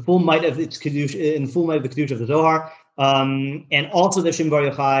with the full might of its kedusha, in the full might of the kedusha of the Zohar, and also that Shimon bar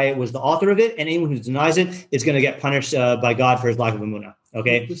Yochai was the author of it, and anyone who denies it is going to get punished by God for his lack of emunah.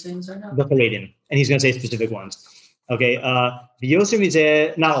 Okay, the Haredim, and he's going to say specific ones. Okay, v'yoser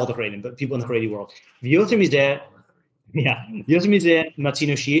mizeh, not all the Haredim, but people in the Haredi world. V'yoser mizeh, v'yoser mizeh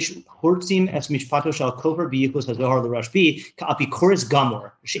matzino sheyesh hortzim es mishpato shal kofer b'yichus hazohar l'rashbi ka'apikoris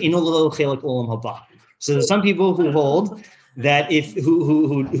gamor she'ino lo chelek olam haba. So there's some people who hold that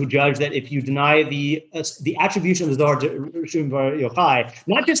who judge that if you deny the attribution of the Zohar to Shimon bar Yochai,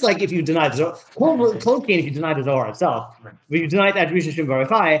 not just like if you deny the Zohar, close if you deny the Zohar itself, but if you deny the attribution of Shimon bar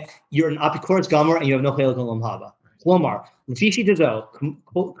Yochai, you're an apikoros gamor and you have no chelek olam haba. Klomar, l'fishi dezo,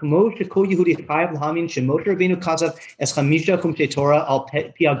 kamo shekol Yehudi chayav l'hamin shemoshe Rabbeinu kasav es chamisha kumshei Torah al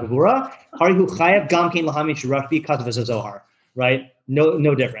pi ha'gevura, harihu chayav gam kein l'hamin shirashbi kasav es Zohar. Right?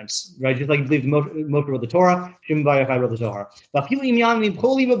 No difference, right? Just like you believe Moshe wrote the Torah, Shimon bar Yochai wrote the Zohar. But people yamin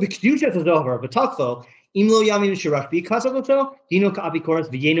polimo b'kedusha the Zohar, but takfo imlo yamin shirashbi kasavoto dino ka'apikoros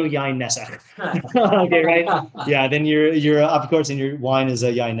v'yeno yain nesach. Okay, right? Yeah, then your apikoros and your wine is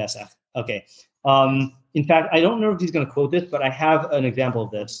a yain nesach. Okay. In fact, I don't know if he's going to quote this, but I have an example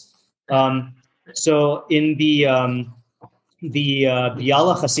of this. So in the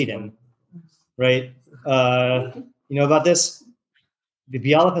Biala Hasidim, right? You know about this? The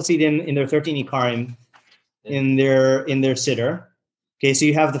Biala Hasidim in their 13 Ikarim, in their siddur. Okay, so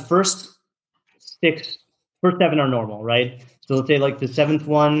you have the first seven are normal, right? So let's say like the seventh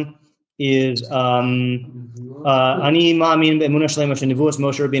one is Ani ma'amin be'emunah shlema shenevuos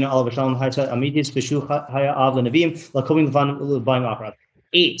Moshe Rabbeinu alav v'shalom ha'atzat amitis v'shu haya av l'nevim l'kovim l'bayim akrat.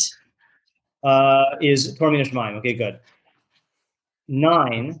 8 is Torah min ha'shamayim. Okay, good.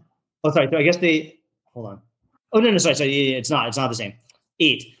 9. Oh, sorry. So I guess hold on. Oh no, sorry. Yeah, it's not the same.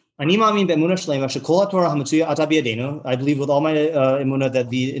 8. Ani ma'amin be'emunah shlema shekol ha'torah hametzuya ata b'yadenu. I believe with all my emunah that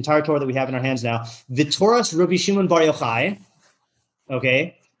the entire Torah that we have in our hands now, v'toras Rabbi Shimon bar Yochai,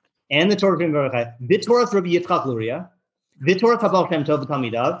 okay, and the Torah of Shimon bar Yochai, v'toras Rabbi Yitzchak Luria, v'toras Habal Shem Tov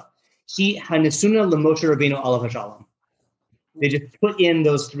v'Talmidav, he hanesuna l'Moshe Rabbeinu alav hashalom. They just put in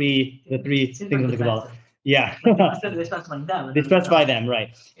the three things of the Kabbalah. Yeah. They specify them,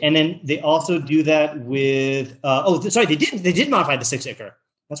 right. And then they also do that with they did modify the 6th Iker.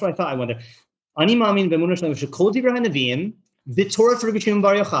 That's what I thought. I went there. Ani ma'amin be'emunah shlema shekol divrei hanavim v'toras Rabbi Shimon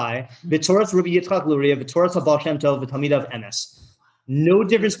bar Yochai v'toras Rabbi Yitzchak Luria v'toras Habal Shem Tov v'Talmidav emes. No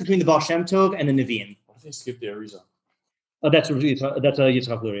difference between the Baal Shem Tov and the Nevi'im. I think skip the Arizal. Oh, that's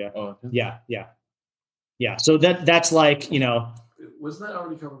Yitzchak Luria. Oh, okay. Yeah. So that's like, Wasn't that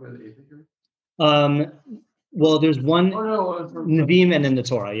already covered by the 8th Iker? Well, there's one Nevi'im and then the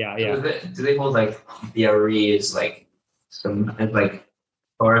Torah. Yeah. Do they hold like the Ari is like some like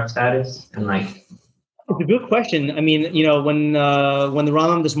Torah status and like? It's a good question. I mean, when the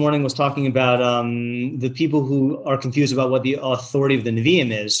Rambam this morning was talking about the people who are confused about what the authority of the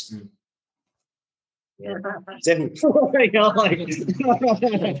Nevi'im is, I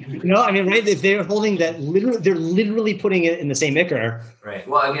mean, right? If they're holding that, they're literally putting it in the same ikr. Right.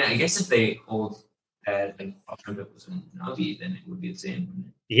 Well, I mean, I guess if they hold that like alternative was in Navi, then it would be the same. Wouldn't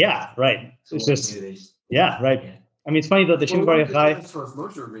it? Yeah, right. So It's just maybe they just- right. Yeah. I mean, it's funny though. The Shimon Bar Yochai. As far as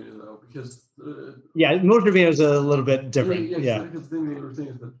Moshe Rabbeinu, though, because Moshe Rabbeinu is a little bit different. Yeah. Because the thing they were saying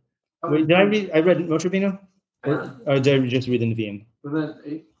is that. Wait, did I read? I read Moshe Rabbeinu, or did I just read the Nevi'im? But then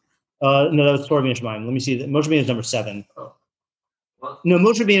 8. No, that was Torah Mishmaim. Let me see. Moshe Rabbeinu is number 7. Oh. Well, No,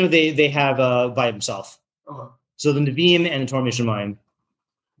 Moshe Rabbeinu they have by himself. Oh. So the Nevi'im and the Torah Mishmaim.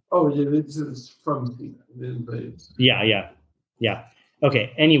 Oh yeah, this is from the. Yeah.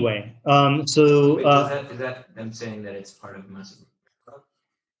 Okay. Anyway, so wait, is that them saying that it's part of Massive?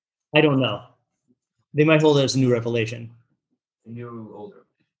 I don't know. They might hold it as a new revelation. The new older.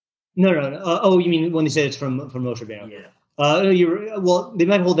 No. Oh, you mean when they say it's from Moshe Rabbeinu? Yeah. Well, they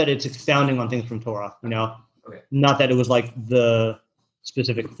might hold that it's expounding on things from Torah. Okay. Not that it was like the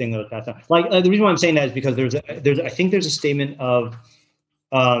specific thing that was passed down. Like the reason why I'm saying that is because I think there's a statement of,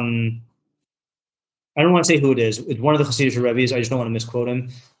 I don't want to say who it is. It's one of the Hasidic Rebbe's. I just don't want to misquote him.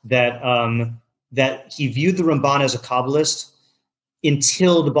 That he viewed the Ramban as a Kabbalist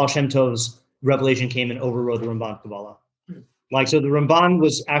until the Baal Shem Tov's revelation came and overrode the Ramban Kabbalah. Like, so the Ramban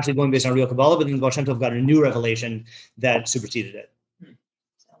was actually going based on real Kabbalah, but then the Baal Shem Tov got a new revelation that superseded it.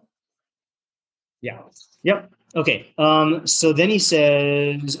 Yeah. Yep. Okay. So then he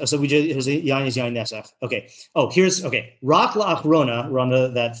says, so we just, his yain is yain nesach. Okay. Oh, Rak la'achrona, we're on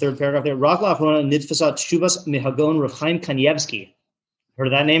that third paragraph there. Rak la'achrona nidfasat shuvas mihagon Rav Chaim Kanievsky. Heard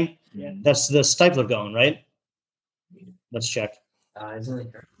of that name? Yeah. That's the Stifler Gaon, right? Let's check. Isn't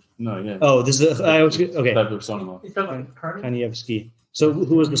it? No, yeah. Oh, this is okay. Type of son-in-law. Kanievsky. So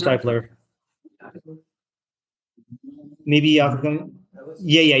who was the Stifler? Maybe Yaakov.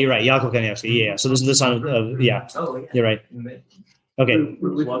 Yeah, you're right. Yaakov Kanievsky. Yeah. So this is the son of yeah. Oh, yeah. You're right. Okay.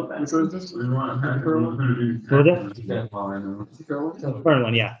 Which one is this? What was it? Current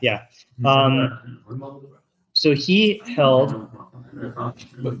one. Yeah. So he held.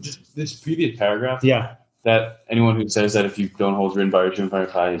 But just this previous paragraph, Yeah. that anyone who says that if you don't hold written by Rishon Fire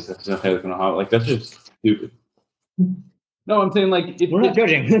Ties, that's not going to like that's just stupid. No, I'm saying like We're not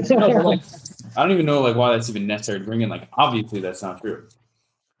judging. I don't even know like why that's even necessary to bring in. Like obviously that's not true.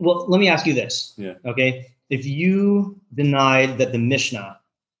 Well, let me ask you this. Yeah. Okay. If you denied that the Mishnah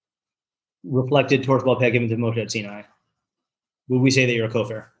reflected Torah Baal Peh given to Moshe at Sinai, would we say that you're a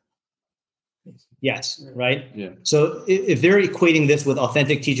kofar? Yes. Right. Yeah. So if they're equating this with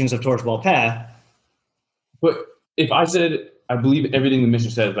authentic teachings of Torah Baal Peh, But if I said I believe everything the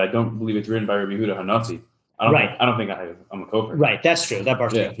Mishnah says, but I don't believe it's written by Rabbi Yehuda Hanatzi, I don't think I'm a kofar. right? That's true. That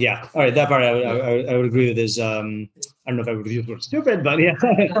part's true. Yeah. All right. That part I would agree with is I don't know if I would agree with the word stupid, but yeah.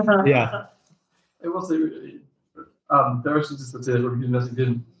 Yeah. I will say, there are some just that say that Rabbi Yehuda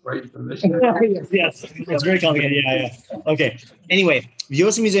didn't write the mission. Yes. It's very complicated. Yeah. Okay. Anyway,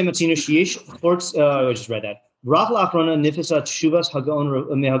 V'yosem mizeh matzinu sheyesh chortz. I just read that. Rak la'achrona nifesat shuvas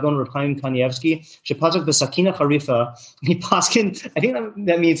mehagon Rav Chaim Kanievsky shepasek b'sakina charifa. He paskin. I think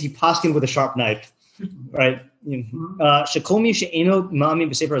that means he paskin with a sharp knife, right? Shekomi she'eno ma'amin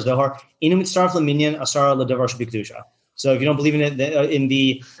b'sefer zohar eno mitzaref leminyan asara ledavar shebikdusha. So if you don't believe in it, in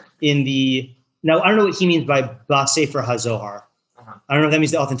the now I don't know what he means by b'sefer hazohar. I don't know if that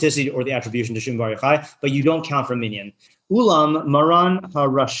means the authenticity or the attribution to Shimon Bar Yochai, but you don't count for minyan. Ulam Maran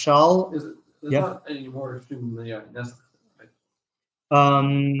HaRashal. There's not any more extreme than that's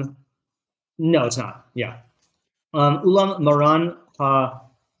No, it's not. Yeah. Ulam Maran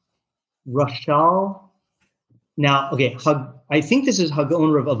HaRashal. Now, okay, I think this is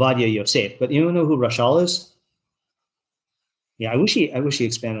Hagon Rav Avadia Yosef, but you don't know who Rashal is? Yeah, I wish he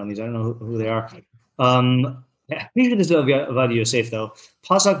expanded on these. I don't know who they are. I'm pretty sure this is Avadia Yosef though.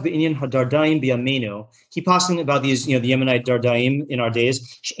 Pasak b'inyan hadardaim b'yameinu. He pasking about these, the Yemenite dardaim in our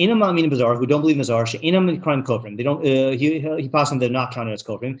days. She'ena ma'amin bazar, who don't believe in Mazar. She'ena min crime kofrim. They don't. He pasking they're not counted as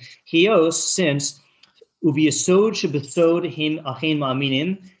kofrim. Hios since uviyasod shebesod him achein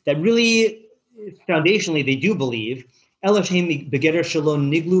ma'aminim, that really foundationally they do believe. Elash him begeder shalom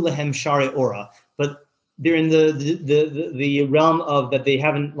niglu lehem share ora, but they're in the realm of that they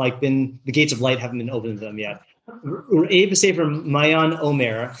haven't been, the gates of light haven't been opened to them yet. Re'eh b'sefer Mayan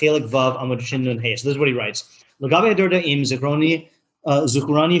Omer Chelik Vav Amud Shin Nun Hey. So this is what he writes. L'gabe hadorda im zikroni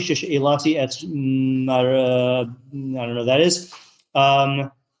shesh elati et I don't know what that is.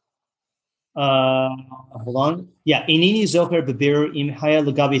 Hold on. Yeah. Inini zocher bebir im haya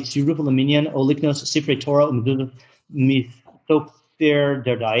l'gabe tziruf l'minyan o liknos sifrei Torah mithofer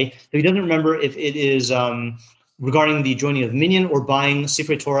derdai. So he doesn't remember if it is regarding the joining of minyan or buying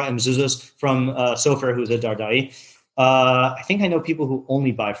Sifrei Torah and mezuzos from Sofer, who's a Dardai. I think I know people who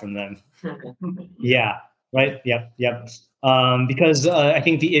only buy from them. Yeah, right. Yep. Because I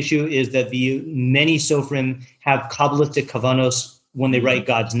think the issue is that the many Sofrim have Kabbalistic kavanos when they write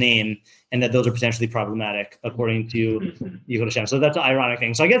God's name, and that those are potentially problematic according to Yichud Hashem. So that's an ironic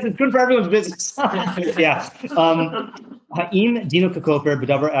thing. So I guess it's good for everyone's business. Yeah. Ha'im dino kakofer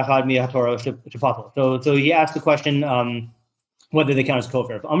b'davar echad mi'hatorah shepatel. So he asked the question whether they count as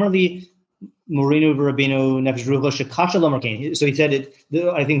kofer. Amarli Morinu Rabbeinu Nefesh Ruach Shekasha Lamarkain. So he said it.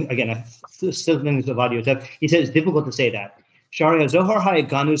 I think again, I still think it's a video tip. He said it's difficult to say that. Shari Zohar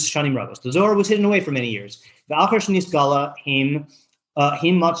Hayaganus Shanim Rabos. The Zohar was hidden away for many years. The Achar Shnis Gala Haim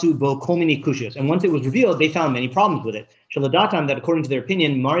Matsu Bo Kolmini Kushas. And once it was revealed, they found many problems with it. Shaladatam, that according to their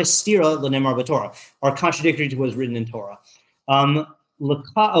opinion, Maris Stira Lenemar B'Torah, are contradictory to what is written in Torah. By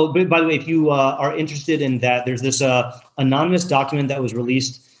the way, if you are interested in that, there's this anonymous document that was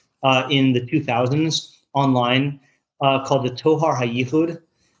released in the 2000s online called the Tohar HaYichud,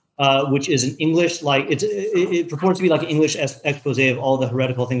 which is an English, it purports to be like an English expose of all the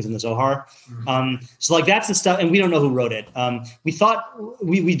heretical things in the Zohar. So that's the stuff, and we don't know who wrote it. We thought,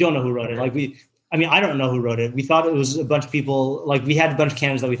 we don't know who wrote it. I don't know who wrote it. We thought it was a bunch of people, we had a bunch of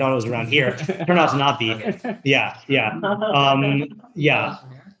candidates that we thought it was around here. It turned out to not be. Yeah.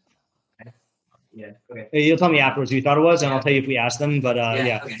 Yeah, okay. You'll tell me afterwards who you thought it was, and I'll tell you if we asked them. But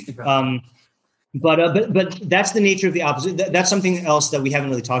okay. But that's the nature of the opposite. That's something else that we haven't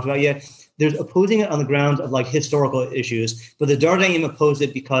really talked about yet. There's opposing it on the grounds of historical issues, but the Dardaim opposed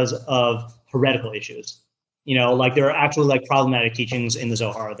it because of heretical issues. There are actual problematic teachings in the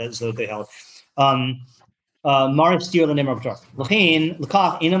Zohar that they held. Maris Stira Lenemar B'Torah. L'chein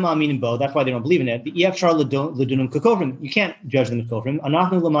l'kach einam ma'aminim bo. That's why they don't believe in it. V'yefshar l'dunum k'kofrim. You can't judge them as kofrim.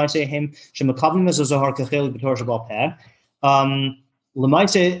 Anachnu l'maaseh hem shemakablim es Zohar k'chelik b'Torah shabal peh.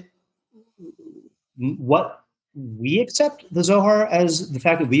 L'maaseh, what we accept the Zohar as the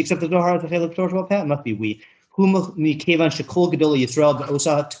fact that we accept the Zohar as k'chelik b'Torah shabal peh must be we. Hu mikevan shekol gedol Yisrael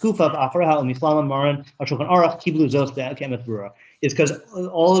b'osa t'kufa v'afraha u'miflam maran ha'shulchan aruch kiblu zos be'kemet brura. Is because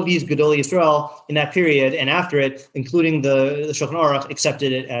all of these Gedolei Yisrael in that period and after it, including the Shulchan Aruch,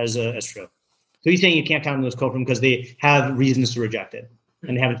 accepted it as true. So he's saying you can't count them as kofrim because they have reasons to reject it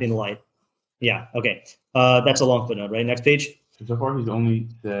and they haven't seen the light. Yeah, okay. That's a long footnote, right? Next page. So far, he's only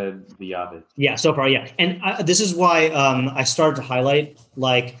said the Yavid. Yeah, so far, yeah. And this is why I started to highlight,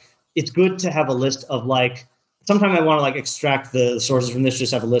 it's good to have a list of, sometimes I want to, extract the sources from this,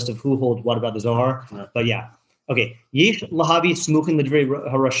 just have a list of who holds what about the Zohar. Right. But yeah. Okay. Yesh lahavi smuchin l'dvrei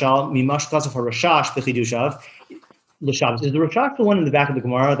harashal mimash kasav harashash b'chidushav l'shabbos. Is the Rashash the one in the back of the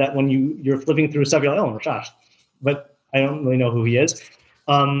Gemara that when you're flipping through stuff, you're like, oh, Rashash? But I don't really know who he is.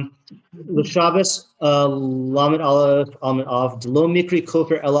 L'shabbos lamed aleph almid av d'lo mikri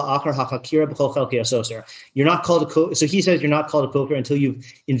kofer ela achar hakakira b'chol chelkei asoser. You're not called a kofer. So he says you're not called a kofer until you've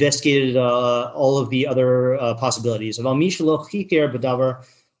investigated all of the other possibilities. Aval mish lo chikir b'davar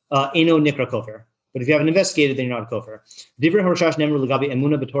eno nikra kofer. But if you haven't investigated, then you're not a kofar. Divrei harashash nemru l'gabi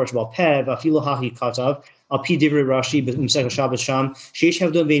emuna b'torah shabal peh v'afilu hachi katav al pi divrei Rashi b'mesech Shabbos sham sheish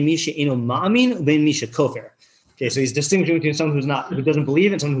havdon bein mi she'eno ma'amin u'bein mi she'kofer. Okay, so he's distinguishing between someone who doesn't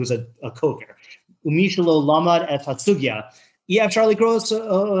believe and someone who's a kofar. Umi shelo lamad et hatsugya. Efshar ligros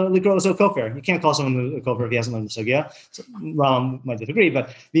a kofar. You can't call someone a kofar if he hasn't learned the sugya. So, Ram might disagree, but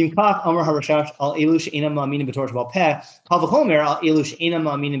v'imkach amar harashash al elu she'enam ma'aminin b'torah shabal peh kal v'chomer al elu she'enam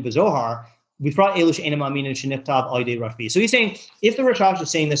ma'aminin b'zohar. So he's saying, if the Rashash is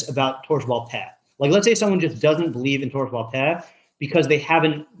saying this about Torah Shabal Peh, let's say someone just doesn't believe in Torah Shabal Peh because they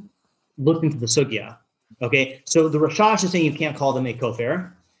haven't looked into the sugya. Okay, so the Rashash is saying you can't call them a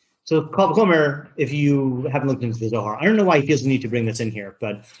kofar. So Kal V'chomer, if you haven't looked into the Zohar. I don't know why he feels the need to bring this in here,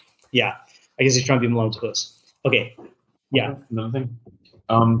 but yeah, I guess he's trying to be Malone close. Okay, yeah. Another thing,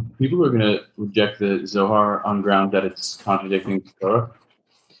 people are going to reject the Zohar on ground that it's contradicting Torah.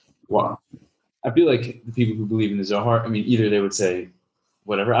 Wow. I feel like the people who believe in the Zohar, either they would say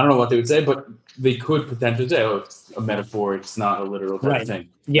whatever. I don't know what they would say, but they could potentially say, oh, it's a metaphor. It's not a literal type of thing.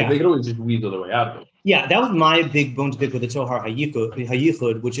 Yeah. But they could always just weasel their way out of it. Yeah, that was my big bone to pick with the Zohar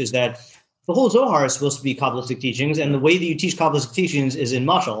HaYichud, which is that the whole Zohar is supposed to be Kabbalistic teachings, and the way that you teach Kabbalistic teachings is in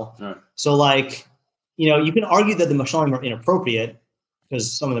mashal. Right. So, you can argue that the mashalim are inappropriate,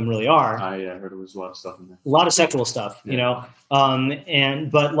 because some of them really are. I heard there was a lot of stuff in there. A lot of sexual stuff, but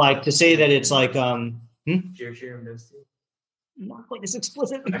to say that it's not quite this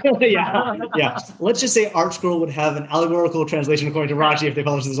explicit. yeah. Let's just say Art Scroll would have an allegorical translation according to Rashi if they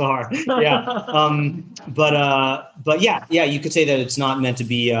published the Zohar. Yeah. But yeah, you could say that it's not meant to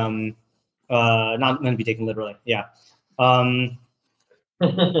be not meant to be taken literally. Yeah.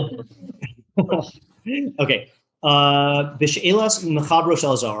 Okay. B'she'elas mechabro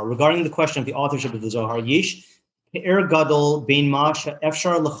shel Zohar. Regarding the question of the authorship of the Zohar, yesh pe'er gadol bein ma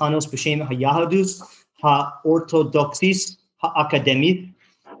she'efshar lechanos b'shem hayahadus ha'orthodoxis ha'akademit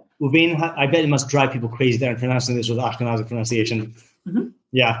uvein. I bet it must drive people crazy that I'm pronouncing this with Ashkenazi pronunciation. Mm-hmm.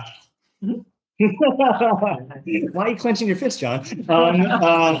 Yeah. Mm-hmm. Why are you clenching your fist, John?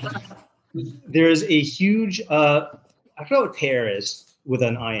 There's a huge, I forgot what pear is with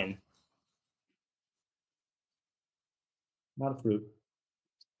an ion. Not a fruit.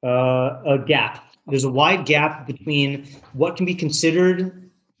 A gap. There's a wide gap between what can be considered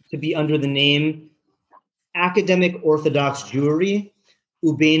to be under the name academic Orthodox Jewry,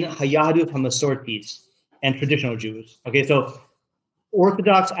 ubein hayadut hamasortis, and traditional Jews. Okay, so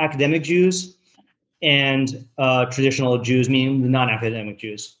Orthodox academic Jews and traditional Jews, meaning the non-academic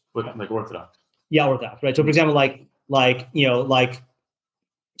Jews. Like Orthodox. Yeah, Orthodox, right? So, for example, like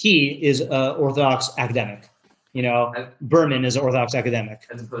he is Orthodox academic. Berman is an Orthodox academic.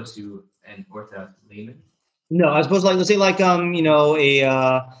 As opposed to an Orthodox layman? No, I suppose let's say other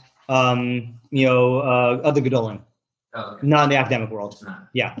Gedolim. Oh, okay. Not in the academic world. Nah.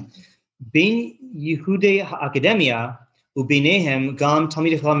 Yeah. Bein Yehudei Academia ubinehem gam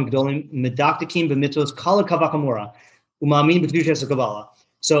Talmidei Chachamim Gedolim medakdekim b'mitzvos kala kavakamura umamin b'kedushas Kabbalah.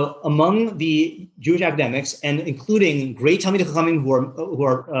 So among the Jewish academics, and including great Talmidei Chachamim who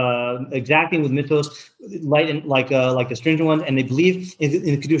are exacting with mitzvos, light and like the stringent ones, and they believe in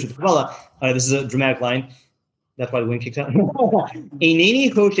the kedusha of the Kabbalah. This is a dramatic line. That's why the wind kicks out.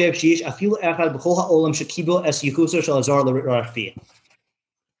 Eineni choshev sheish afilu echad b'chol ha'olam shekibel es yichuso shel Azar l'Rashbi.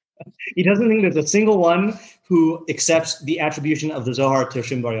 He doesn't think there's a single one who accepts the attribution of the Zohar to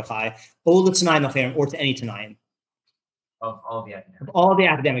Shimon Bar Yochai, or to any Tanaim. Of all the academics. Of all the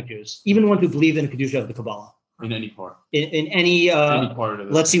academic Jews, even the ones who believe in the Kedusha of the Kabbalah. In any part. In any part of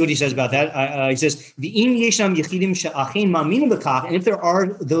it. Let's see what he says about that. He says, "V'im yesham yechidim she'achein ma'aminu b'kach," and if there are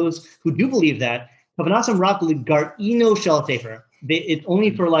those who do believe that, kavanasam rak l'gar'ino shel sefer. It's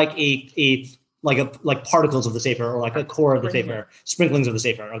only for like particles of the sefer, or like a core of the sefer, sprinklings of the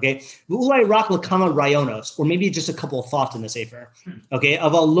sefer. Okay, v'ulai rak l'kama rayonos, or maybe just a couple of thoughts in the sefer. Okay,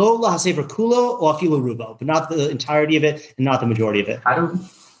 aval lo lahasefer kulo or afilu rubo, but not the entirety of it and not the majority of it. How do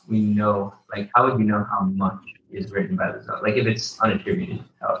we know? Like, how would you know how much is written by the Zohar? Like, if it's unattributed,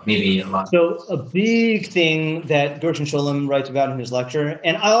 maybe a lot. So a big thing that Gershon Sholem writes about in his lecture,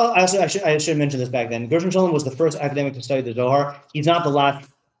 and I should have mentioned this back then. Gershon Sholem was the first academic to study the Zohar. He's not the last.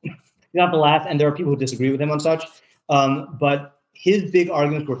 And there are people who disagree with him on such. But his big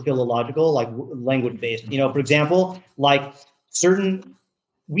arguments were philological, like language-based. For example, like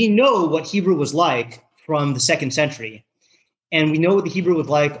we know what Hebrew was like from the 2nd century. And we know what the Hebrew was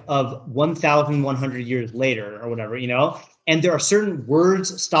like of 1,100 years later or whatever, And there are certain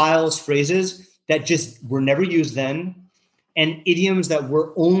words, styles, phrases that just were never used then, and idioms that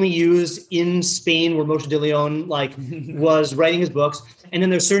were only used in Spain where Moshe de Leon was writing his books. And then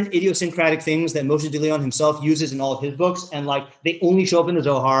there's certain idiosyncratic things that Moshe de Leon himself uses in all of his books, and they only show up in the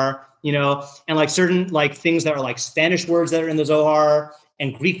Zohar, and certain things that are Spanish words that are in the Zohar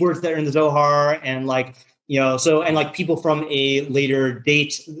and Greek words that are in the Zohar, and people from a later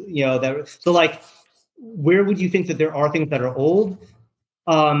date, where would you think that there are things that are old?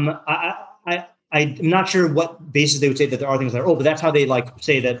 I'm not sure what basis they would say that there are things that are old, but that's how they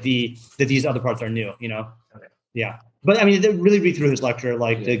say that these other parts are new, Okay. Yeah. But I mean, they really read through his lecture,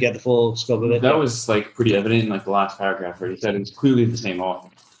 to get the full scope of it. That was pretty evident in the last paragraph where he said it's clearly the same author.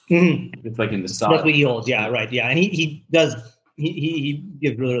 Mm-hmm. It's in the style. That's what he holds. Yeah. Right. Yeah. And he does, he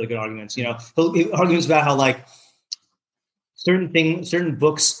gives really, really good arguments, arguments about how certain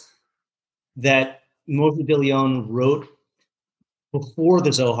books that Moshe de Leon wrote before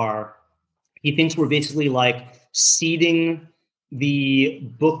the Zohar, he thinks we're basically seeding the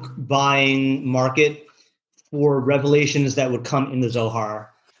book buying market for revelations that would come in the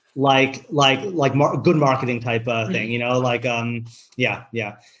Zohar, good marketing type thing,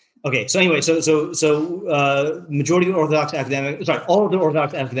 yeah. Okay, so anyway, so majority of Orthodox academics, all of the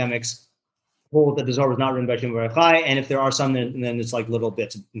Orthodox academics hold that the Zohar was not written by Shimon Bar Yochai, and if there are some, then it's little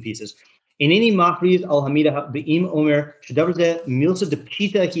bits and pieces. Ineni mafriz al hamida be'im omer shedavar zeh milsa de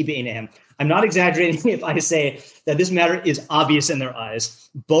pshita hi be'enehem. I'm not exaggerating if I say that this matter is obvious in their eyes.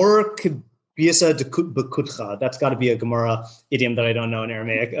 Bor k'biasa de bekutcha. That's got to be a Gemara idiom that I don't know in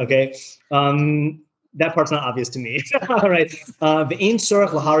Aramaic. Okay, that part's not obvious to me. All right. Ve'ein sorach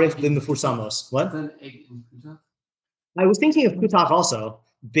laharif limefusamos. What? I was thinking of kutach also.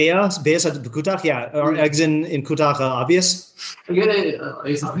 Beas at kutach, yeah, or eggs in kutach obvious.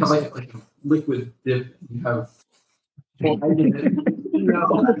 liquid dip. You have.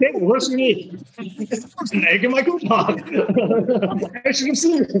 Okay, worse than me. There's an egg in my coupon. I should have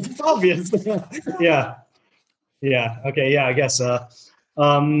seen it. It's obvious. Yeah. Okay. Yeah. I guess.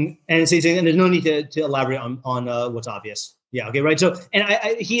 And so he's saying, and there's no need to elaborate on what's obvious. Yeah. Okay. Right. So, and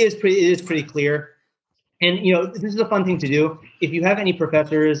it is pretty clear. And this is a fun thing to do. If you have any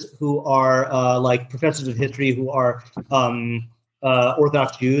professors who are like professors of history who are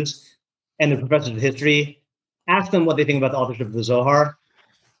Orthodox Jews, and the professors of history, ask them what they think about the authorship of the Zohar.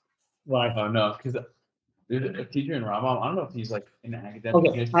 Why? Oh no, because there's a teacher in Rambam. I don't know if he's like an academic.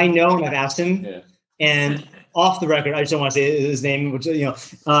 Okay, history. I know, and I've asked him. Yeah. And off the record, I just don't want to say his name, which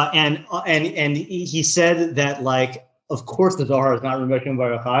and he said that, like, of course the Zohar is not Rebbeinu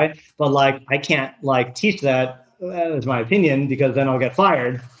Bar Yochai, but like I can't like teach that as my opinion because then I'll get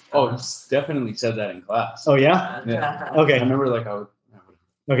fired. Oh, he's definitely said that in class. Oh yeah. Yeah. Okay. I remember like I would.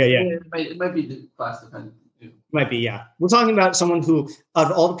 Okay. Yeah. It might be class dependent. Might be. Yeah. We're talking about someone who, out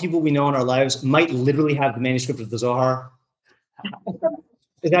of all the people we know in our lives, might literally have the manuscript of the Zohar.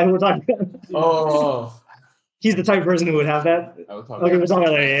 Is that who we're talking about? Oh. He's the type of person who would have that. I would talk Okay, we're talking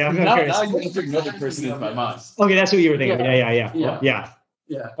about that. Yeah. I'm now curious. you can bring another person into my mind. Okay, that's who you were thinking. Yeah. Yeah.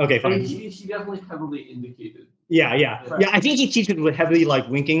 Okay, I mean, fine. he definitely heavily indicated. Yeah. I think he teaches with heavily like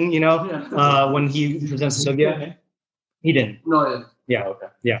winking, when he presents the sugya. He didn't. No. Yeah. Okay.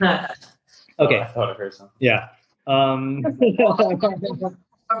 Okay. I thought I heard something. Yeah. I'm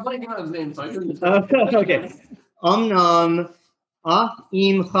blanking on his name, so I couldn't. Okay.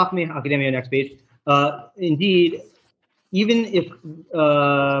 Im Chachmei Academia, next page. Indeed, even if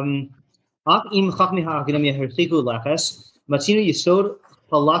Im Chachmei Academia Hersiku Lachas, Matzinu Yisod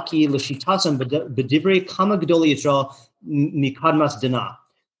Palaki L'Shitasam B'divrei Kama Gedoli Yisrael Mikadmas Dana.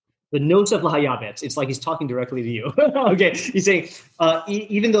 But no stuff lahayabetz. It's like he's talking directly to you. Okay, he's saying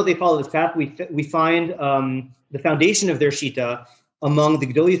even though they follow this path, we find the foundation of their shita among the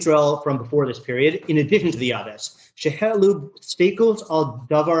Gedolei Yisrael from before this period, in addition to the Yavetz. Shehelu Speikos al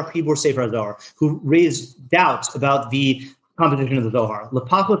Davar Chibur Sefer Zohar, who raised doubts about the composition of the Zohar.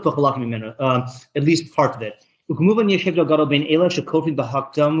 Lepachot v'chalakim mimenu, at least part of it. Ukmuvan yeshev gadol ben ela shekofin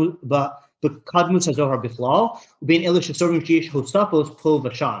b'hakdam b'kadmus hazohar bichlal u'bein ela shesorvim sheish hosafos po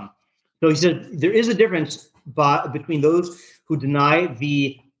v'sham. So he said there is a difference between those who deny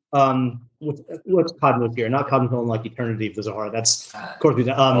the what's Kadmos here? Not Kadmos like eternity of the Zohar. That's of course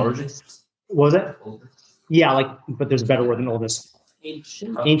Oldest. was it? Oldest. Yeah, like, but there's a better word than oldest.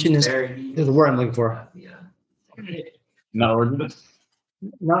 Ancient. Ancient is Very- there's a word I'm looking for. Yeah. Not ordinary.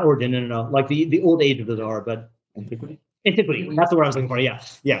 Not origin, no. Like the old age of the Zohar, but Antiquity. antiquity. That's the word I was looking for. Yeah,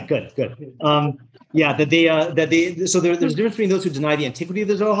 good. So there's a difference between those who deny the antiquity of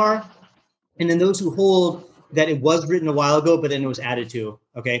the Zohar, and then those who hold that it was written a while ago, but then it was added to.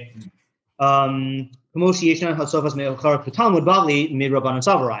 Okay. Just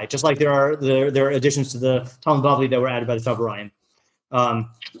like there are additions to the Talmud Bavli that were added by the Tavarayim.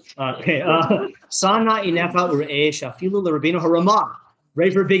 Sana inefa urei shafilu l'Rabbeinu Harama.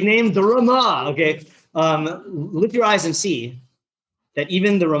 Ready for a big name? The Rama. Okay. Lift your eyes and see that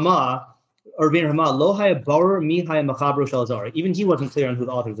even the Rama, or Rabbeinu Rama, lo haya bar mi haya machabro shel Zohar. Even he wasn't clear on who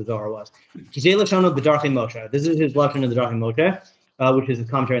the author of the Zohar was. Kizei lashanu b'darchei Moshe. This is his lesson in the Darchei Moshe. Which is the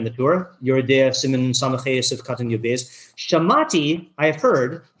commentary in the Torah. Yeridea Simon Samachay of Katan Yubez. Shamati, I have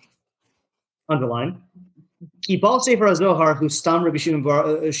heard, underline, Kibal Sefer Zohar, who stam Rabbi Shimon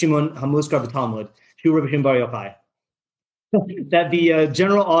Hamuzkar b'Talmud, Shu Rabbi Shimon Bar Yochai. That the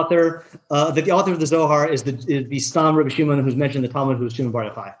general author, that the author of the Zohar is the stam Rabbi Shimon who's mentioned in the Talmud, who's Shimon Bar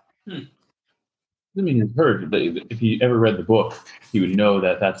Yochai. I mean, you've heard that if he ever read the book, he would know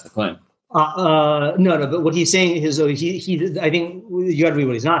that that's the claim. No. But what he's saying is, I think you got to read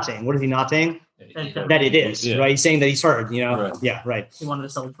what he's not saying. What is he not saying? That it is, right? He's saying that he's heard, Right. Yeah, right. He wanted to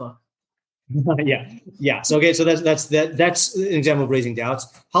sell the book. Yeah. So okay, so that's an example of raising doubts.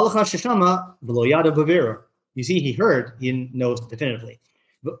 Halacha sheshama v'lo yada b'veru. You see, he heard, he knows definitively.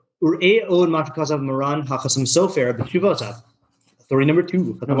 Urei od mashakasav maran hachasam sofer b'shuvosav. Story number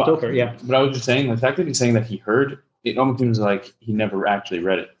 2. Chasam sofer. Yeah. But I was just saying, the fact that he's saying that he heard, it almost seems like he never actually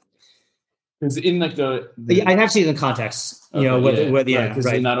read it. Because in like the I have to see it in context. Because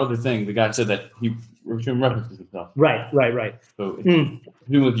Right. in that other thing, the guy said that he references himself. Right. So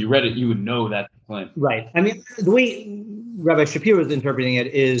if you read it, you would know that claim. Right. I mean, the way Rabbi Shapiro is interpreting it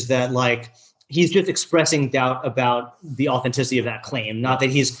is that like he's just expressing doubt about the authenticity of that claim, not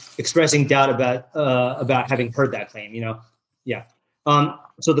that he's expressing doubt about having heard that claim. Yeah.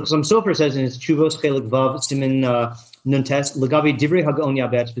 So the Chasam Sofer says in his Chuvos Chelik Vav Simin Nuntes Lagavi Divrei Hagaon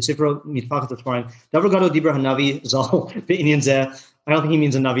Yabet Besifro Mitpakat Tvarim Davar Gado Dibra Hanavi Zal Be'inyan Zeh I don't think he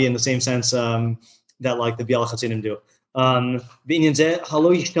means a Navi in the same sense that like the Bial Chassidim do. So the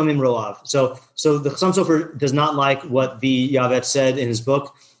Chassam Sofer does not like what the Yavetz said in his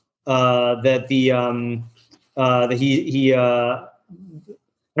book, that he I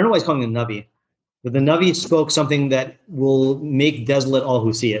don't know why he's calling him a Navi, but the Navi spoke something that will make desolate all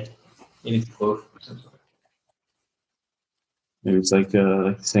who see it. You need to quote something. Maybe it's like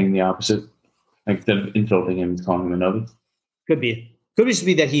saying the opposite. Like instead of insulting him, he's calling him a Navi. Could be just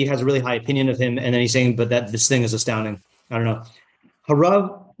be that he has a really high opinion of him, and then he's saying, but that this thing is astounding. I don't know.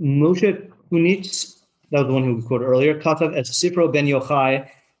 Harav Moshe Kunitz, that was the one who we quoted earlier. Katav es Sifro Ben Yochai.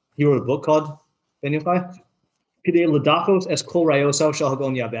 He wrote a book called Ben Yochai. Kidei Ladachos es Kol Rayosav Shal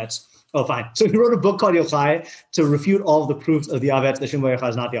Hagon Yavetz. Oh, fine. So he wrote a book called Yochai to refute all of the proofs of the Yavetz that Shimon Yochai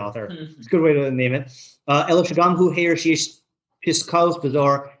is not the author. It's a good way to name it. Elo Shagam Hu Heir Shish Piskaos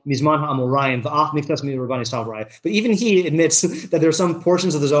Bazar Mizman HaAmorayim V'ach Miktas Mi'Rabbani Savrai. But even he admits that there are some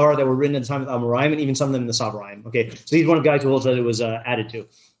portions of the Zohar that were written at the time of the Amorayim, and even some of them in the Savraim. Okay, so he's one of the guys who holds that it was added to.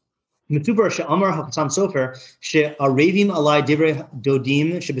 Metubar she'amar ha'chassam sofer she'arevim alai divrei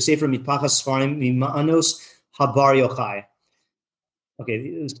dodim she'besefer mitpachas svarim mima'anos habar yochai. Okay,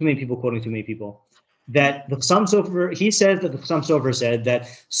 there's too many people quoting too many people. That the Chassam Sofer, he says that the Chassam Sofer said that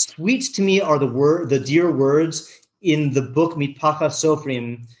sweet to me are the dear words in the book Mitpachas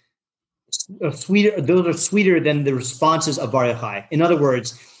Sofrim. Sweeter, those are sweeter than the responses of Bar Yochai. In other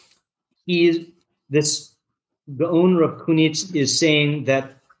words, the owner of Kunitz is saying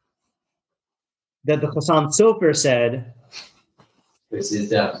that the Chassam Sofer said. It's his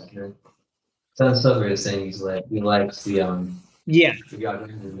depth. Chassam Sofer is saying he likes the Yeah. the God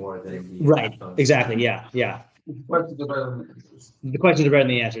more than the Right. Exactly. Yeah. Questions are better than the answers. The questions are better than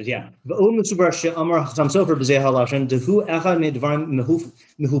the answers. Yeah. V'ol mitzubar she'amar Chassam Sofer b'zeh halashon dehu echad me'dvarim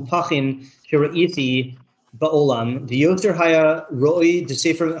mehupachim shera'iti ba'olam v'yoter haya ro'i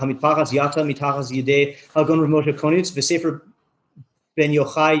desefer hamitpachas yata mitachas yidei hagon Rav Moshe Konitz v'sefer ben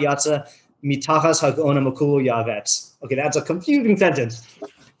Yochai yatsa mitachas hagon ha'makul yavetz. Okay, that's a confusing sentence.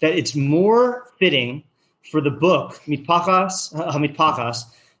 That it's more fitting for the book Mitpachas Hamitpachas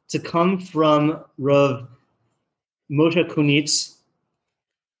to come from Rav Moshe Kunitz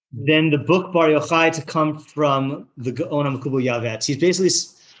than the book Bar Yochai to come from the Gaon HaMakubal Yavetz. He's basically,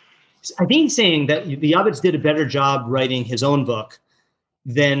 I think he's saying that the Yavetz did a better job writing his own book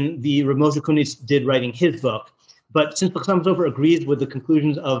than the Rav Moshe Kunitz did writing his book. But since the Chassam Sofer agrees with the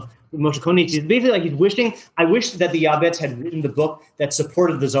conclusions of Moshe Kunitz, he's basically like he's wishing, I wish that the Yavetz had written the book that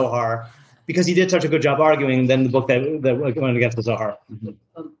supported the Zohar, because he did such a good job arguing than the book that went against the Zohar.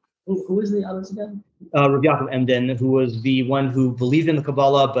 Who is the others again? Rav Yaakov Emden, who was the one who believed in the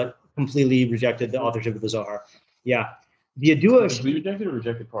Kabbalah but completely rejected the authorship of the Zohar. Yeah. The Yadua. We rejected or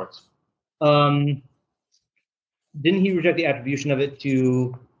rejected parts? Didn't he reject the attribution of it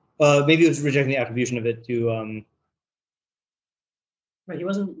to, maybe it was rejecting the attribution of it to, Right,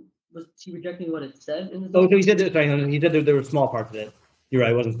 was he rejecting what it said in the oh, so he said that, sorry, no, he said there were small parts of it. You're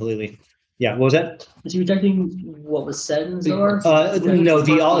right, it wasn't completely. Yeah, what was that? Was he rejecting what was said in the Zohar? No,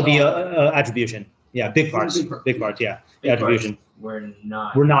 the attribution. Yeah, big parts. Big parts, yeah. The attribution. Were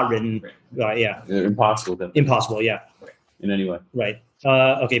not written. Yeah. They're impossible then. Impossible, yeah. In any way. Right.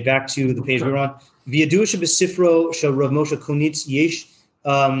 Okay, back to the page we're on. V'yadu shebesifro shel Rav Moshe Kunitz yesh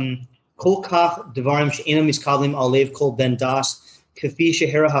kol kach devarim she'enam miskadlim alev kol ben das kafi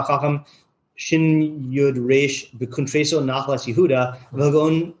shehera hachacham shin yud reish b'kuntreso nachlas Yehuda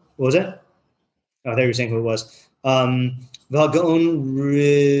v'hagon, what was it? Oh, there you're saying who it was. V'hagon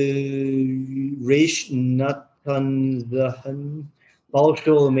reish natan zahan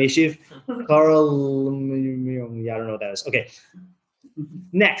balshol meshiv Carl. Yeah, I don't know what that is. Okay.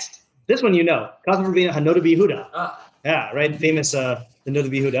 Next, this one you know. Kazav Rabbeinu Hanoda B'Yehuda. Yeah, right. Famous the Noda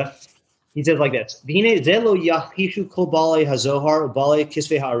B'Yehuda. He says like this: V'hine zelo yachishu kol balei hazohar balei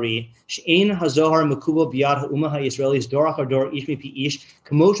kisvei ha'ari she'ein hazohar mekubal biyad ha'umah ha'Yisraelis dorach ha'dor ish mipi ish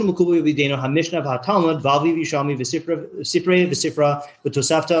kamosha mekubal yvideno ha'mishnah v'ha'talmud v'avi v'yishami v'sifrei v'sifra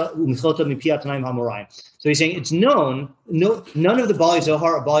v'tosafta u'michota mipi ha'tanaim ha'morayim. So he's saying it's known. None of the balei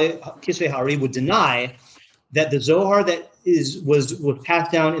zohar or balei kisvei ha'ari would deny that the Zohar that was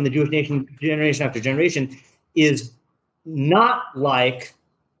passed down in the Jewish nation generation after generation is not like,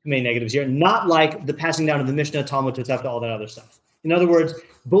 many negatives here, not like the passing down of the Mishnah, Talmud, Tosefta, all that other stuff. In other words,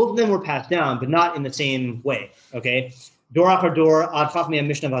 both of them were passed down, but not in the same way. Okay, Dorach Dor Ad Chachmei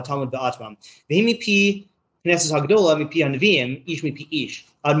Mishnah VaTalmud BeAtzmam. V'himi pi Knesses Hagdola mipi Hanavim Ish mipi Ish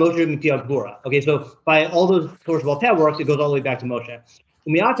Ad Moshe mipi Agbura. Okay, so by all those Torah Baal Peh works, it goes all the way back to Moshe.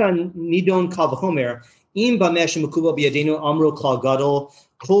 Umiata Nidon Kal V'Chomer. Im bamesh mekuba biyadenu amro klal gadol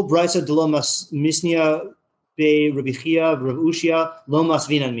kol brisa delo misnia be Rabbi Chia, Rav Ushia, lo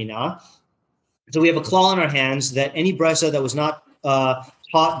masvinan mina. So we have a claw in our hands that any brisa that was not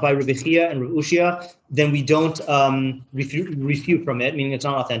taught by Rabbi Chia and Rav Ushia, then we don't refute from it, meaning it's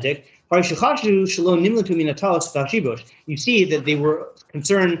not authentic. You see that they were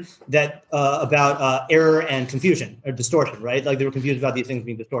concerned that about error and confusion or distortion, right? Like they were confused about these things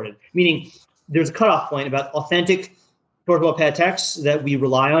being distorted. Meaning there's a cutoff point about authentic Torah Peh texts that we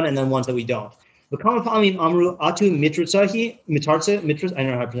rely on and then ones that we don't. I don't know how to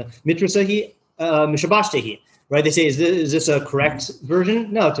pronounce right? They say, is this a correct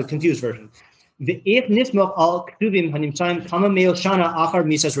version? No, it's a confused version. That's his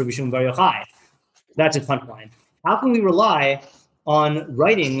punchline. How can we rely on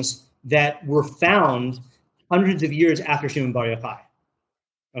writings that were found hundreds of years after Shimon Bar Yochai?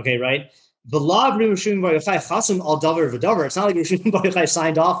 Okay, right? The law of Rishon Bar Yochai chasum al davar v'davar. It's not like Rishon Bar Yochai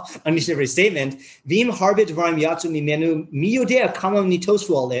signed off on each and every statement. V'im harbit dvarim yatsu mimenu mi yodea kama nitosfu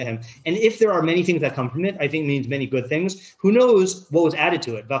alehem. And if there are many things that come from it, I think it means many good things. Who knows what was added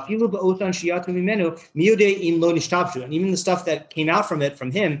to it? V'afilu ba'otan shiyatu mimenu mi yodea im lo nishtabshu. And even the stuff that came out from it, from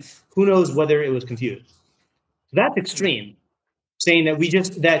him, who knows whether it was confused. So that's extreme. Saying that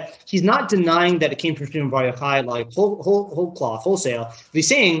that he's not denying that it came from Shimon Bar Yochai like whole cloth, wholesale. But he's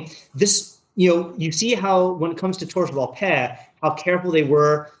saying this, you see how when it comes to Torah Sheba'al Peh, how careful they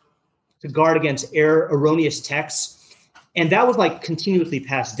were to guard against erroneous texts. And that was like continuously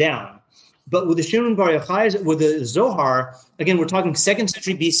passed down. But with the Shimon Bar Yochai, with the Zohar, again, we're talking 2nd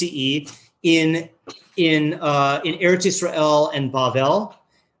century BCE in Eretz Yisrael and Bavel.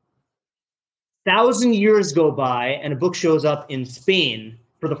 1,000 years go by and a book shows up in Spain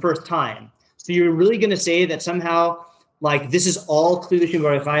for the first time. So you're really going to say that somehow, like, this is all Klei Shimon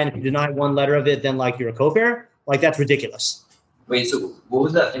Bar Yochai, and if you deny one letter of it, then like you're a kofar? Like, that's ridiculous. Wait, so what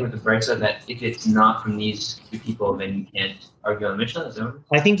was that thing with the Brisa that if it's not from these two people, then you can't argue on the Mishnah? Is that what?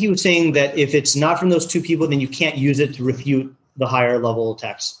 I think he was saying that if it's not from those two people, then you can't use it to refute the higher level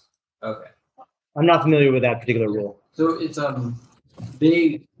text. Okay. I'm not familiar with that particular rule. So it's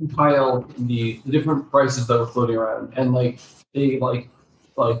they compile the different prices that were floating around, and they I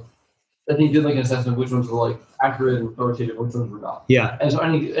think did like an assessment of which ones were like accurate and authoritative, which ones were not. Yeah. And so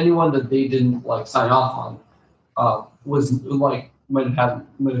anyone that they didn't like sign off on was like might have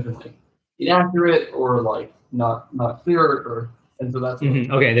been like inaccurate or like not clear or, and so that's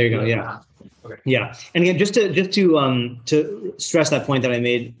Okay, there you go. Yeah. Okay. Yeah. And again, just to stress that point that I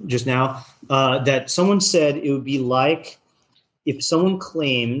made just now, that someone said it would be like if someone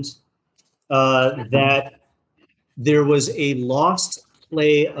claimed that there was a lost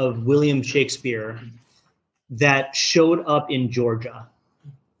play of William Shakespeare that showed up in Georgia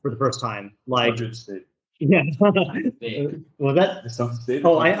for the first time, like State. yeah. Well, that State.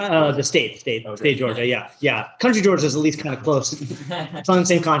 the state Georgia. Yeah. Country Georgia is at least kind of close. It's on the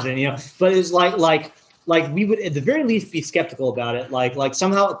same continent, But it's like we would at the very least be skeptical about it. Like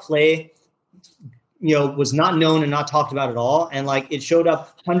somehow a play, was not known and not talked about at all, and like it showed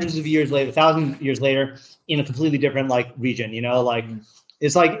up hundreds of years later, 1,000 years later, in a completely different region.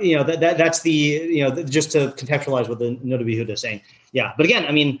 It's like that's the just to contextualize what the Noda B'Yehuda is saying. Yeah, but again,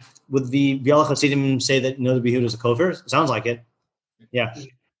 I mean, would the Biala Hasidim say that Noda B'Yehuda is a kofar? Sounds like it. Yeah.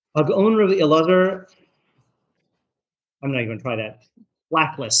 Hag'on Rav Elazar. I'm not even going to try that.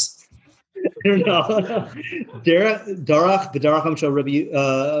 Blacklist. I don't know. Darach b'daracham shel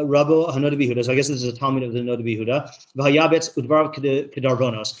Rabbo Hanoda B'Yehuda. So I guess this is a Talmud of the Noda B'Yehuda. V'hayabetz udvarav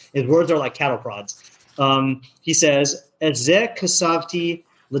kedarbonos. His words are like cattle prods. He says, "Ezeh kasavti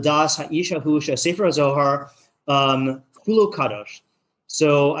ladas ha'ish ha'hu Sefer HaZohar kulo kadosh."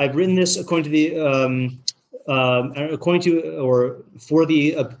 So I've written this according to the for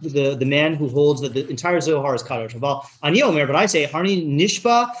the man who holds that the entire Zohar is kadosh. Well, ani omer, but I say harni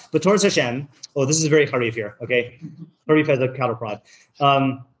nishba b'toras Hashem. Oh, this is very harif here. Okay, harif as a cattle prod.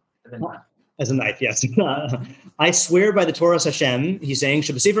 As a knife, yes. I swear by the Torah Hashem, he's saying,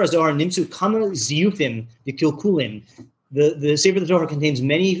 Sefer HaZohar nimsu kama ziyufim v'kilkulim. The Sefer of the Zohar contains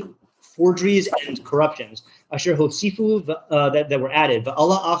many forgeries and corruptions. Asher hosifu that were added.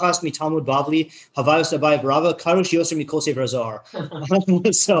 V'Allah achas mitalmud bavli havayos abai brava karush yoser mikol Sefer HaZohar.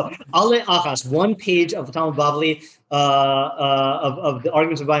 So Ale achas, one page of the Talmud Bavli of the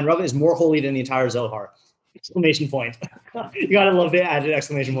arguments of Abai and Rava is more holy than the entire Zohar. Exclamation point. You gotta love the added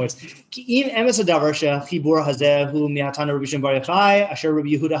exclamation points. Ki'im emes hadavar shechibur hazeh hu mihatana Rabbi Shimon Bar Yochai asher Rabbi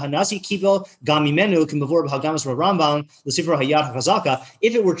Yehuda Hanasi kibel gam mimenu k'mavur b'hagamas Rambam l'sifra hayat chazaka.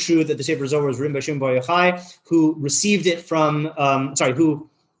 If it were true that the Sefer Zohar was written by Shimon Bar Yochai, who received it from, who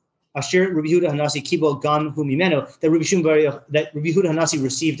Asher Rabbi Yehuda Hanasi Kibo Gam Hu Mimeno, that Rabbi Yehuda Hanasi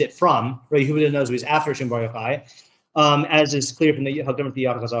received it from. Rabbi Yehuda Hanasi was after Shimon Bar Yochai. As is clear from the Hakdamah to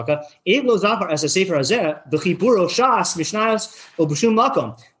Yad Chazaka. Ev lo zachar as a sefer hazeh b'chiburo shas mishnayos o b'shum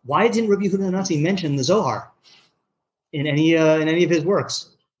makom. Why didn't Rabbi Yehuda Hanasi mention the Zohar in any of his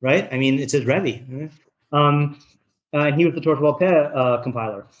works? Right? I mean, it's his Rebbe. And he was the Torah Sheba'al Peh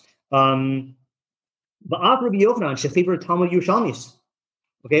compiler. Ba'af Rabbi Yochanan shechibur Talmud Yerushalmis.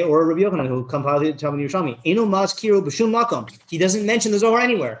 Okay, or Rabbi Yochanan who compiled the Talmud Yerushalmi. Eno mazkiru b'shum makom. He doesn't mention the Zohar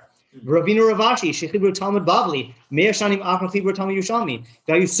anywhere. Ravina Ravashi, Shechibur Talmud Bavli, Meir Shanim Achar Chibur Talmud Yerushalmi,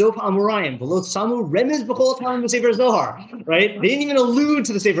 Gayusuf Amurayim, Below Samu Remez B'chol Talmud Sefer Zohar. Right? They didn't even allude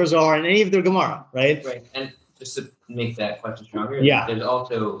to the Sefer Zohar in any of their Gemara. Right? Right. And just to make that question stronger, Yeah. there's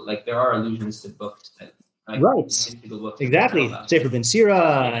also there are allusions to books that Right. Books Exactly. that Sefer Ben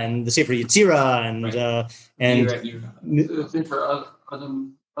Sira and the Sefer Yitzira and Sefer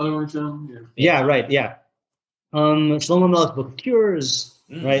Adam Rishon. yeah, right, yeah. Shlomo Melech's Book of Cures.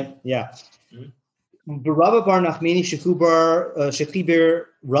 Right? Yeah. Rabba bar Nachmani Shechibir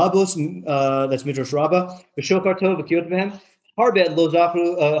Rabos, that's Midrash Rabba, B'shokar Tov V'kiyot Behem, Harbe lo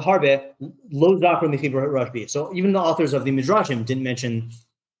zachru Mechibur Rashbi. So even the authors of the Midrashim didn't mention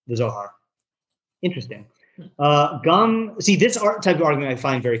the Zohar. Interesting. See, this type of argument I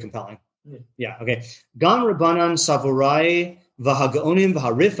find very compelling. Yeah, okay. Gam Rabbanan Savurai V'hagaonim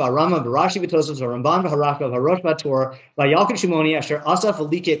v'harif v'arama v'rashi v'tosos v'ramban v'haraka v'harosh v'tor v'yalkid shimoni asher asaf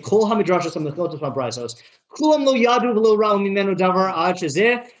v'like kol hamidrashos ha'mechlotos v'braisos kulam lo yadu v'lo ra'u mimenu davar ad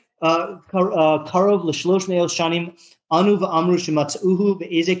shezeh karov l'shlosh me'os shanim anu v'amru shematz'uhu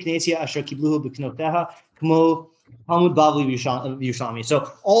v'eze knesia asher kibluhu b'knoteha kmo Talmud Bavli v'Yushalmi.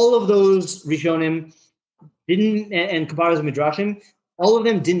 So all of those Rishonim didn't, and Kabbalah and Midrashim, all of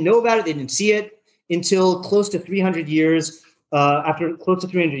them didn't know about it, they didn't see it until close to 300 years. After close to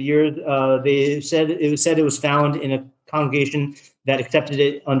 300 years, they said it was found in a congregation that accepted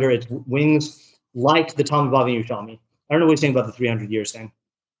it under its wings, like the Talmud Bavli and Yerushalmi. I don't know what he's saying about the 300 years thing.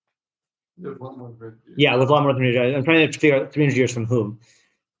 Yeah, with a lot more than 300 years. I'm trying to figure out 300 years from whom.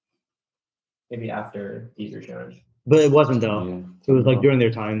 Maybe after these are shown. But it wasn't though. Yeah. It was like during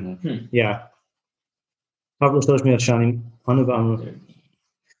their time. Yeah. Maybe when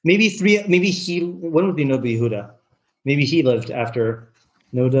would be Noda Yehuda? Maybe he lived after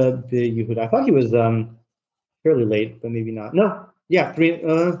Noda Yehuda. I thought he was fairly late, but maybe not. No, yeah,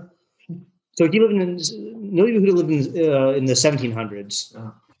 so he lived Noda Yehuda lived in the 1700s.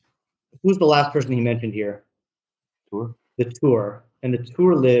 Who's the last person he mentioned here? Tour? The Tour. And the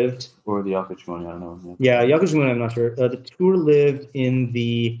Tour lived... Or the Yalkut Shimoni, I don't know. Yeah, Yalkut Shimoni, I'm not sure. The Tour lived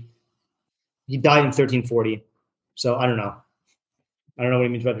he died in 1340. So I don't know. I don't know what he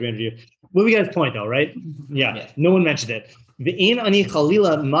means by 300 years. But we got his point, though, right? Yeah. No one mentioned it. Ve'en ani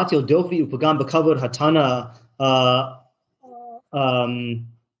chalila matil dofi upagam b'kavod hatana.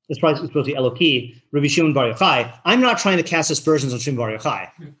 It's probably supposed to be Eloki, Rabbi Shimon Bar Yochai. I'm not trying to cast aspersions on Shimon Bar Yochai.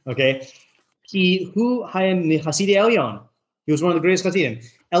 Okay, he Chasidei Elyon. He was one of the greatest Chasidim.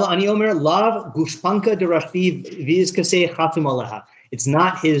 Ela ani omer lav gushpanka de Rashbi v'izkasei chatum aleha. It's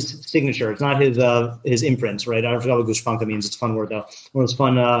not his signature. It's not his imprints, right? I forgot what gushpanka means. It's a fun word though. One of those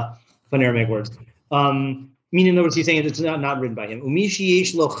fun Aramaic words. Meaning, in other words, he's saying it's not written by him. Umishi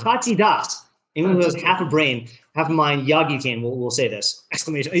yesh lo chatzi das. Anyone who has half a brain, half a mind, Yagikane will say this.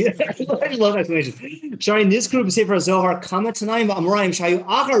 Exclamation. I love exclamation. Shari Nizkru b'Sefer Zohar kama tanaim v'amorayim shayu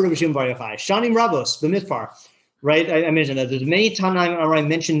achar Rabbi Shimon Bar Yochai. Shanim Rabos b'Midbar. Right? I mentioned that. There's many Tanaim Amoraim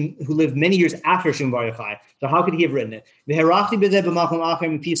mentioned who lived many years after Shimon Bar Yochai. So how could he have written it? V'herachti b'zeh b'makom acher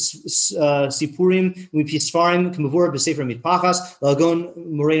mipi sipurim mipi svarim k'mavur b'Sefer Mitpachas lagon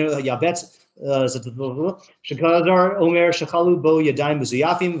moreno yabetz. Shekazar Omer Shechalu Bo Yadayim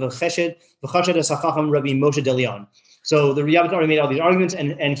B'Zuyafim V'Cheshed Esachacham Rabbi Moshe DeLeon. So the Rabbis already made all these arguments,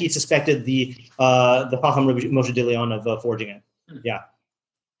 and he suspected the Chacham Rabbi Moshe DeLeon of forging it. Yeah.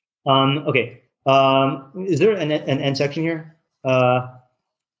 Okay. Is there an end section here? I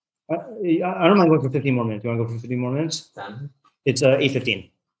don't mind going for 15 more minutes. You want to go for 15 more minutes? It's 8:15.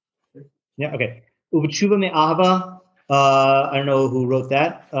 Yeah. Okay. U'v'tshuva me'ahava. I don't know who wrote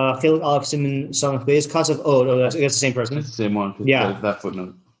that. Chelik Aleph Simon Samach Beis Kasav. Oh, that's the same person. It's the same one. Yeah. That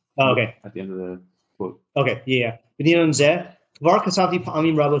footnote. Oh, okay. At the end of the quote. Okay. Yeah. B'dinon zeh. Kvar kasavti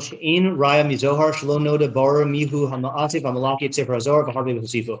pa'amim rabo she'ein raya mizohar shelo noda bar mihu hama'asif hamalaki et sefer hazor v'harbi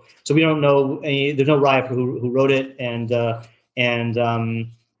v'chosifu. So we don't know there's no raya for who wrote it and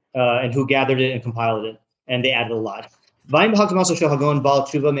who gathered it and compiled it, and they added a lot. Vayim b'hakam also shel hagon bal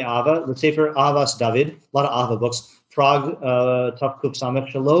tshuva me'ava l'sefer Avas David, a lot of Ava books. Prague, Tafkuf Samech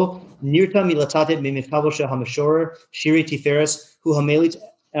Shalo, Nirta Milatatet Mimikabo Hamashor, Shiri Tiferes, who Hamelit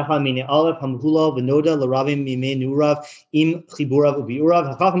Echad Mine Aleph Hamhula V'Noda L'Ravim Mimei Nurav Im Chiburav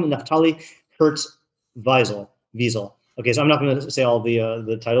Ubiurav Hachacham Naftali Hertz Wiesel. Okay, so I'm not going to say all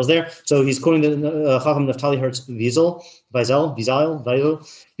the titles there. So he's quoting the Chacham Naftali Hertz Wiesel.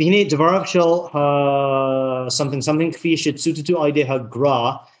 V'hinei Devarav Shel something Kfi Shitzututu Aide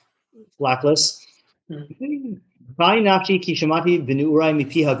HaGra Blacklist. Kai Nafshi Ki Shamati V'Nurai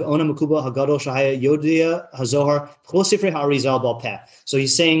Mipi HaGona Makuba HaGadol Shahaya Yodia HaZohar Chol Sifrei HaArizal Bal Peh. So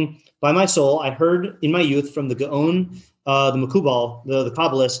he's saying, by my soul, I heard in my youth from the Gaon, the Makubal, the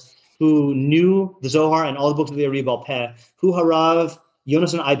Kabbalist, who knew the Zohar and all the books of the Ari Bal Peh, who harav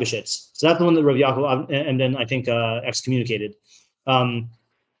Yonasan Eibeshitz. So that's the one that Rav Yaakov and then I think excommunicated, who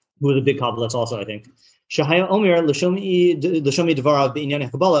was a big Kabbalist also, I think. Shahaya Omer l'shomi devarav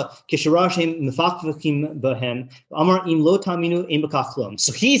b'inyan Kabbalah kishirashem mefakvakim behem amar im lo taminu im b'kach klum.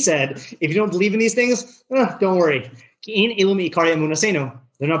 So he said, if you don't believe in these things, don't worry. Ki in ilum ikari emuna seno.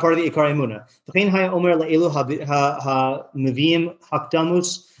 They're not part of the ikari emuna. V'chein haya Omer le'elu ha-meviim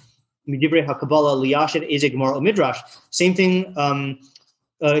hakdamus midivrei ha-Kabbalah liyashed eze gemara or midrash. Same thing.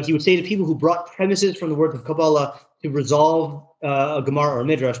 He would say to people who brought premises from the words of Kabbalah to resolve a gemara or a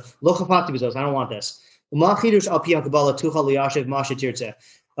midrash, lo chafati b'zos. I don't want this. Umachidush al pi ha-Kabbalah tuchal liyashed mashe tirtzeh.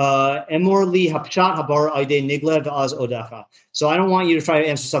 Emor li hapshat habar aide nigle v'az odacha. So I don't want you to try to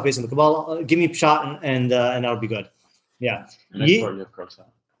answer stuff based on the Kabbalah. Give me pshat and that'll be good. Yeah.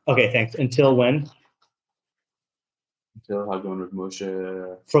 Okay, thanks. Until when? Until Hagon Rav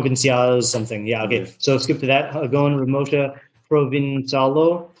Moshe Provincial something. Yeah, okay. So skip to that. Hagon Rav Moshe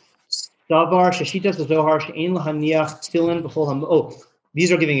Provincialo. Davar Shashitas Zohar She'en Lahaniach Tefillin B'chol Ham. Oh,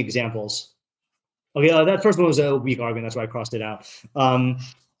 these are giving examples. Okay, that first one was a weak argument. That's why I crossed it out. I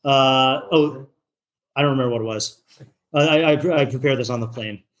don't remember what it was. I prepared this on the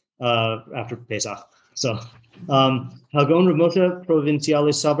plane after Pesach. So, Hagon Rav Moshe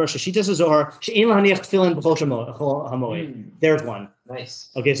Provincialis Sabar Shashitas Zohar She'en Lahaniach Tefillin B'chol Hamoed. There's one.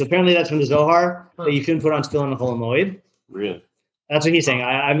 Nice. Okay, so apparently that's from the Zohar that you shouldn't put on Tefillin B'chol Hamoed. Really? That's what he's saying.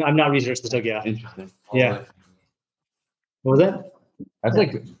 I'm not researched the Sugya. Interesting. Yeah. What was that? That's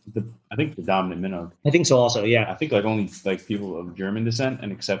like I think the dominant minhag. I think so also, yeah. I think like only like people of German descent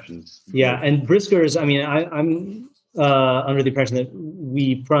and exceptions. Yeah, and Briskers, I mean, I'm under the impression that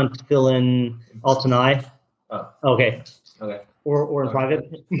we front fill in Altanai. Oh. Okay. Or in private.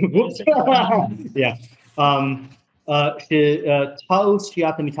 Yeah. Ta'us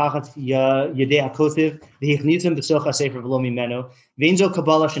shiata mitachat yedei hakotiv v'hichnitzim b'soch hasefer v'lo mimeno v'inzo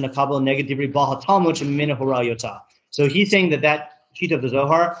kabbalah shenakabel neged divri bal hatalmud shemimeno hora yotza. So he's saying that sheet of the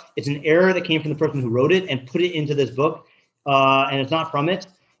Zohar, it's an error that came from the person who wrote it and put it into this book, and it's not from it.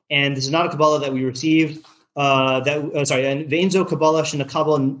 And this is not a Kabbalah that we received. And Veinzo Kabbalah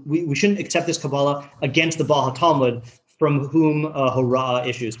Shenakabel, we shouldn't accept this Kabbalah against the Baal HaTalmud, from whom Hora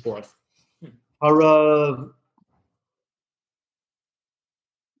issues forth. Hara.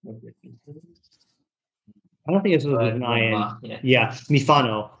 I don't think it's with an IN. Yeah,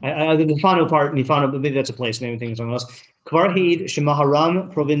 Mifano. The Mifano part, Mifano, maybe that's a place, maybe things something else. Kvarhid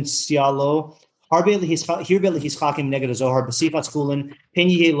Shemaharam Provincialo Harbe Lehischakim Neged Zohar Basifat Skulin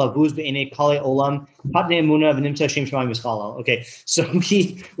Penye Lavuz Be'ene Kale Olam Patne Muna V'Nimsa Shem Shemai Mischala. Okay, so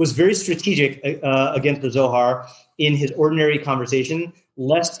he was very strategic against the Zohar in his ordinary conversation,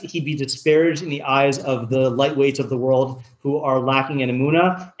 lest he be disparaged in the eyes of the lightweights of the world who are lacking in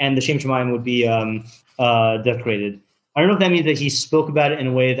Emunah, and the Shem Shemaim would be decorated. I don't know if that means that he spoke about it in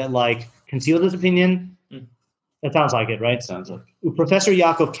a way that like concealed his opinion. That sounds like it, right? Sounds like. Professor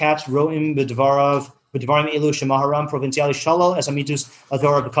Yaakov Katz wrote in B'Dvarim Elu Shemaharam Provinciali Shalal as Amitus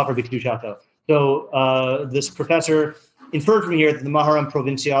Azora B'Kafar B'Kedushato. So this professor inferred from here that the Maharam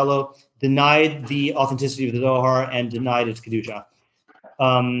Provincialo denied the authenticity of the Zohar and denied its Kedusha.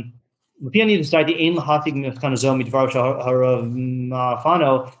 L'piani d'stadi ein l'hatig mefkanazo midvar shaharav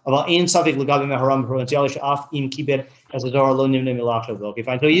ma'afano about ein safik l'gabi meharam provinciali she'af im kibed as a Zohar lo nimne milachshav. Okay,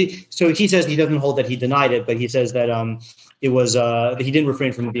 fine. So he says he doesn't hold that he denied it, but he says that it was that he didn't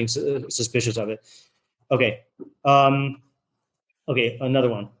refrain from being suspicious of it. Okay. Okay, another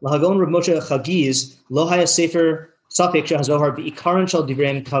one. Lahagon Rav Moshe Chagiz lo haya sefer safik shehazohar be'ikaran shel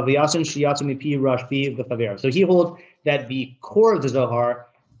divrei kaviyasin sheyatzu mipi Rashbi v'chaver. So he holds that the core of the Zohar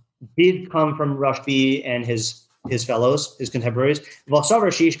did come from Rashbi and his fellows, his contemporaries. He holds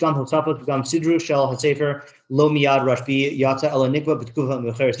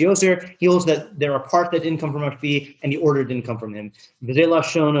that there are parts that didn't come from Rashbi and the order didn't come from him.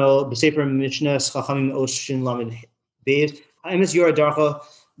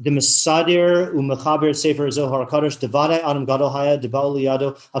 Demasadir umechaber sefer Zohar Kadosh devadai adam gadol haya debaul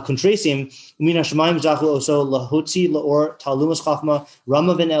liyado hakuntresim umina shemaim zachu oso lahotzi laor talumas chachma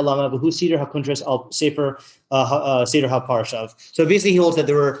Rama ben Elama v'hu sider hakuntres al sefer seder haparshav. So basically, he holds that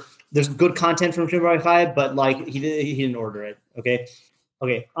there's good content from Shimon Bar Yochai, but like he didn't order it. Okay.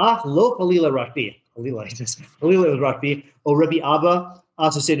 Lo Halila Rashbi. Halila was Rashbi. O Rabbi Abba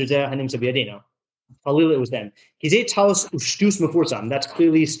also seder zeh hanim sabiyadeno. Halila, it was them. Kizei taus ushtus mefursam. That's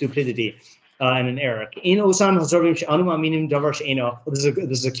clearly stupidity and an error. In osam hazorvim she'anu ma'aminim davar she'eno. This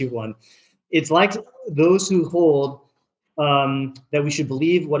is a cute one. It's like those who hold that we should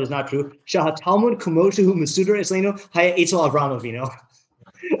believe what is not true. Shah Talmud kumoshu mesudar eslenu haya etzel Avram Avinu.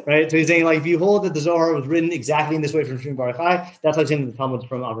 Right? So he's saying, like, if you hold that the Zohar was written exactly in this way from Shimon Bar Yochai, that's like saying the Talmud is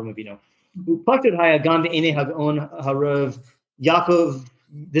from Avram Avinu. Upakted haya gam be'enei hagon harav Yaakov.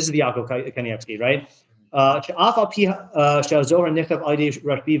 This is the Yaakov Kanievsky, right? She'af al pi she'azohar nechtav al yedei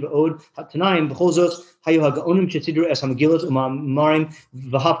Rashbi v'od tanaim b'chol zot hayu ha'gaonim she'sidru es ha'megilot u'ma'amarim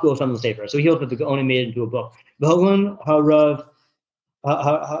v'hapku osam l'sefer. So he held that the Gaonim made it into a book. V'hogon harav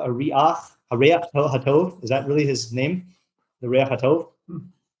ha'reach hatov. Is that really his name? The Reach hatov.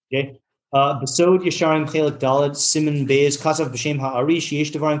 Okay. Besod Yesharim Chelik Dalad Simon Beis Kasav B'Shem Ha'ari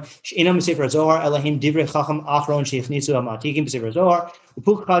Sheyesh Devarim She'enam B'Sefer Zohar Elahim Divrei Chacham Achron Sheichnisu HaMa'atikim B'Sefer Zohar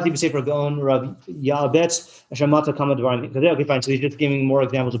Upuk Chati B'Sefer Gaon Rav Ya'abetz Ashamata Kama Devarim. Okay, fine. So he's just giving more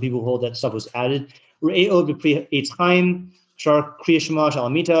examples of people who hold that stuff was added. Re'eo B'Pri Eitz Chaim Shar Kriya Shema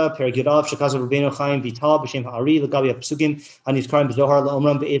Shalamita Perek Yodav Shekasav Rabbeinu Chaim Vital B'Shem Ha'ari L'Gabi HaPesukim Hanis Karim B'Zohar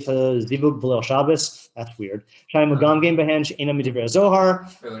L'Omram B'Eit HaZivug B'Leil Shabbos. That's weird. Shaim Magam Game Behen She'enam B'Divrei Zohar.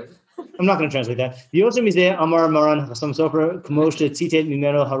 I'm not going to translate that. Yosem Mizeh Amar Maran Hasam Sofer Kamosh Tzitet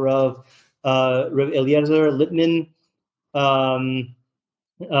Mimeno Harav Rav Eliezer Litman.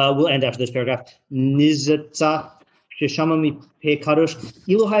 We'll end after this paragraph. Nizatza Sheshama Mi Pe Kadosh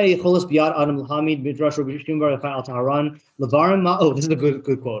Ilohai Cholos Biad Adam L'Hamid Midrash Rabbi Shimon Bar Yochai Al Taharan Lavarim Ma. Oh, this is a good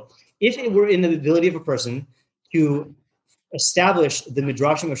quote. If it were in the ability of a person to establish the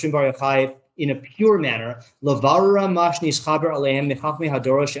Midrashim of Shimon Bar Yochai in a pure manner, to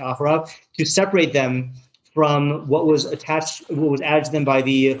separate them from what was attached, what was added to them by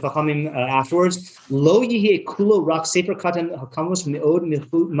the Chachamim afterwards. Lo yihe kulo rak sefer katan hakamos meod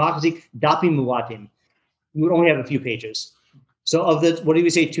machzik dapim muatim. You would only have a few pages. So of the, what do we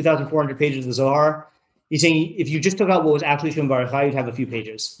say, 2,400 pages of the Zohar? He's saying if you just took out what was actually Shimon Bar Yochai, you'd have a few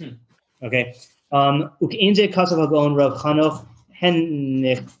pages. Okay. Uk'enze kasav hagon Rav Chanoch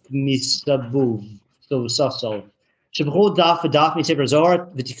Henech misabuv. So Shebechol daf v'daf misefer Zohar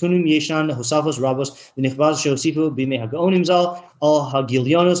v'tikunim yeshan hosafos rabos v'nichbaz sheosifu b'mei hagaonim zal al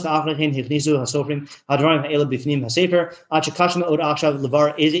hagilyonos v'afrechin hichnisu hasofrim hadvarim ha'ela b'fnim hasefer ad shekashma od achshav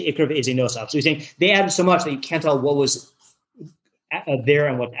levar eze ikr v'eze nosaf. So he's saying they added so much that you can't tell what was there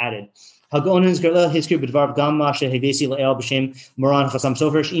and what's added. Hagonins Gerla Hiskir Bidvar Gamma Shehevesi Lael B'Shem Moran Chasam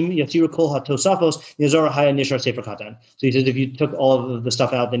Sofer Shim Yatiru Kol HaTosafos Nizor Haya Nishar Sefer Katan. So he says if you took all of the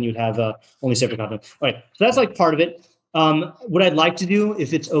stuff out, then you'd have only Sefer Katan. All right, so that's like part of it. What I'd like to do,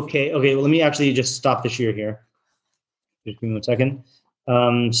 if it's okay, well, let me actually just stop the share here. Just give me 1 second.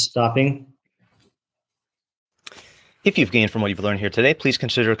 Stopping. If you've gained from what you've learned here today, please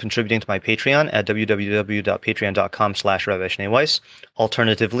consider contributing to my Patreon at www.patreon.com/Rabbi Shnei Weiss.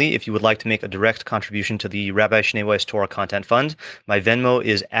 Alternatively, if you would like to make a direct contribution to the Rabbi Shnei Weiss Torah Content Fund, my Venmo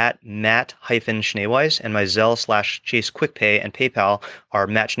is at Matt-Shnei Weiss, and my Zelle/Chase QuickPay and PayPal are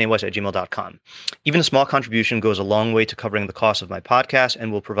mattschneiweiss@gmail.com. Even a small contribution goes a long way to covering the cost of my podcast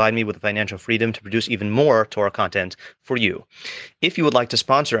and will provide me with the financial freedom to produce even more Torah content for you. If you would like to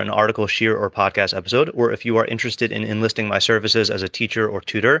sponsor an article, shir, or podcast episode, or if you are interested in enlisting my services as a teacher or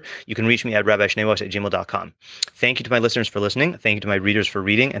tutor, you can reach me at rabbischneeweiss@gmail.com. Thank you to my listeners for listening. Thank you to my readers for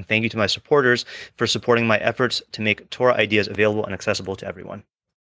reading. And thank you to my supporters for supporting my efforts to make Torah ideas available and accessible to everyone.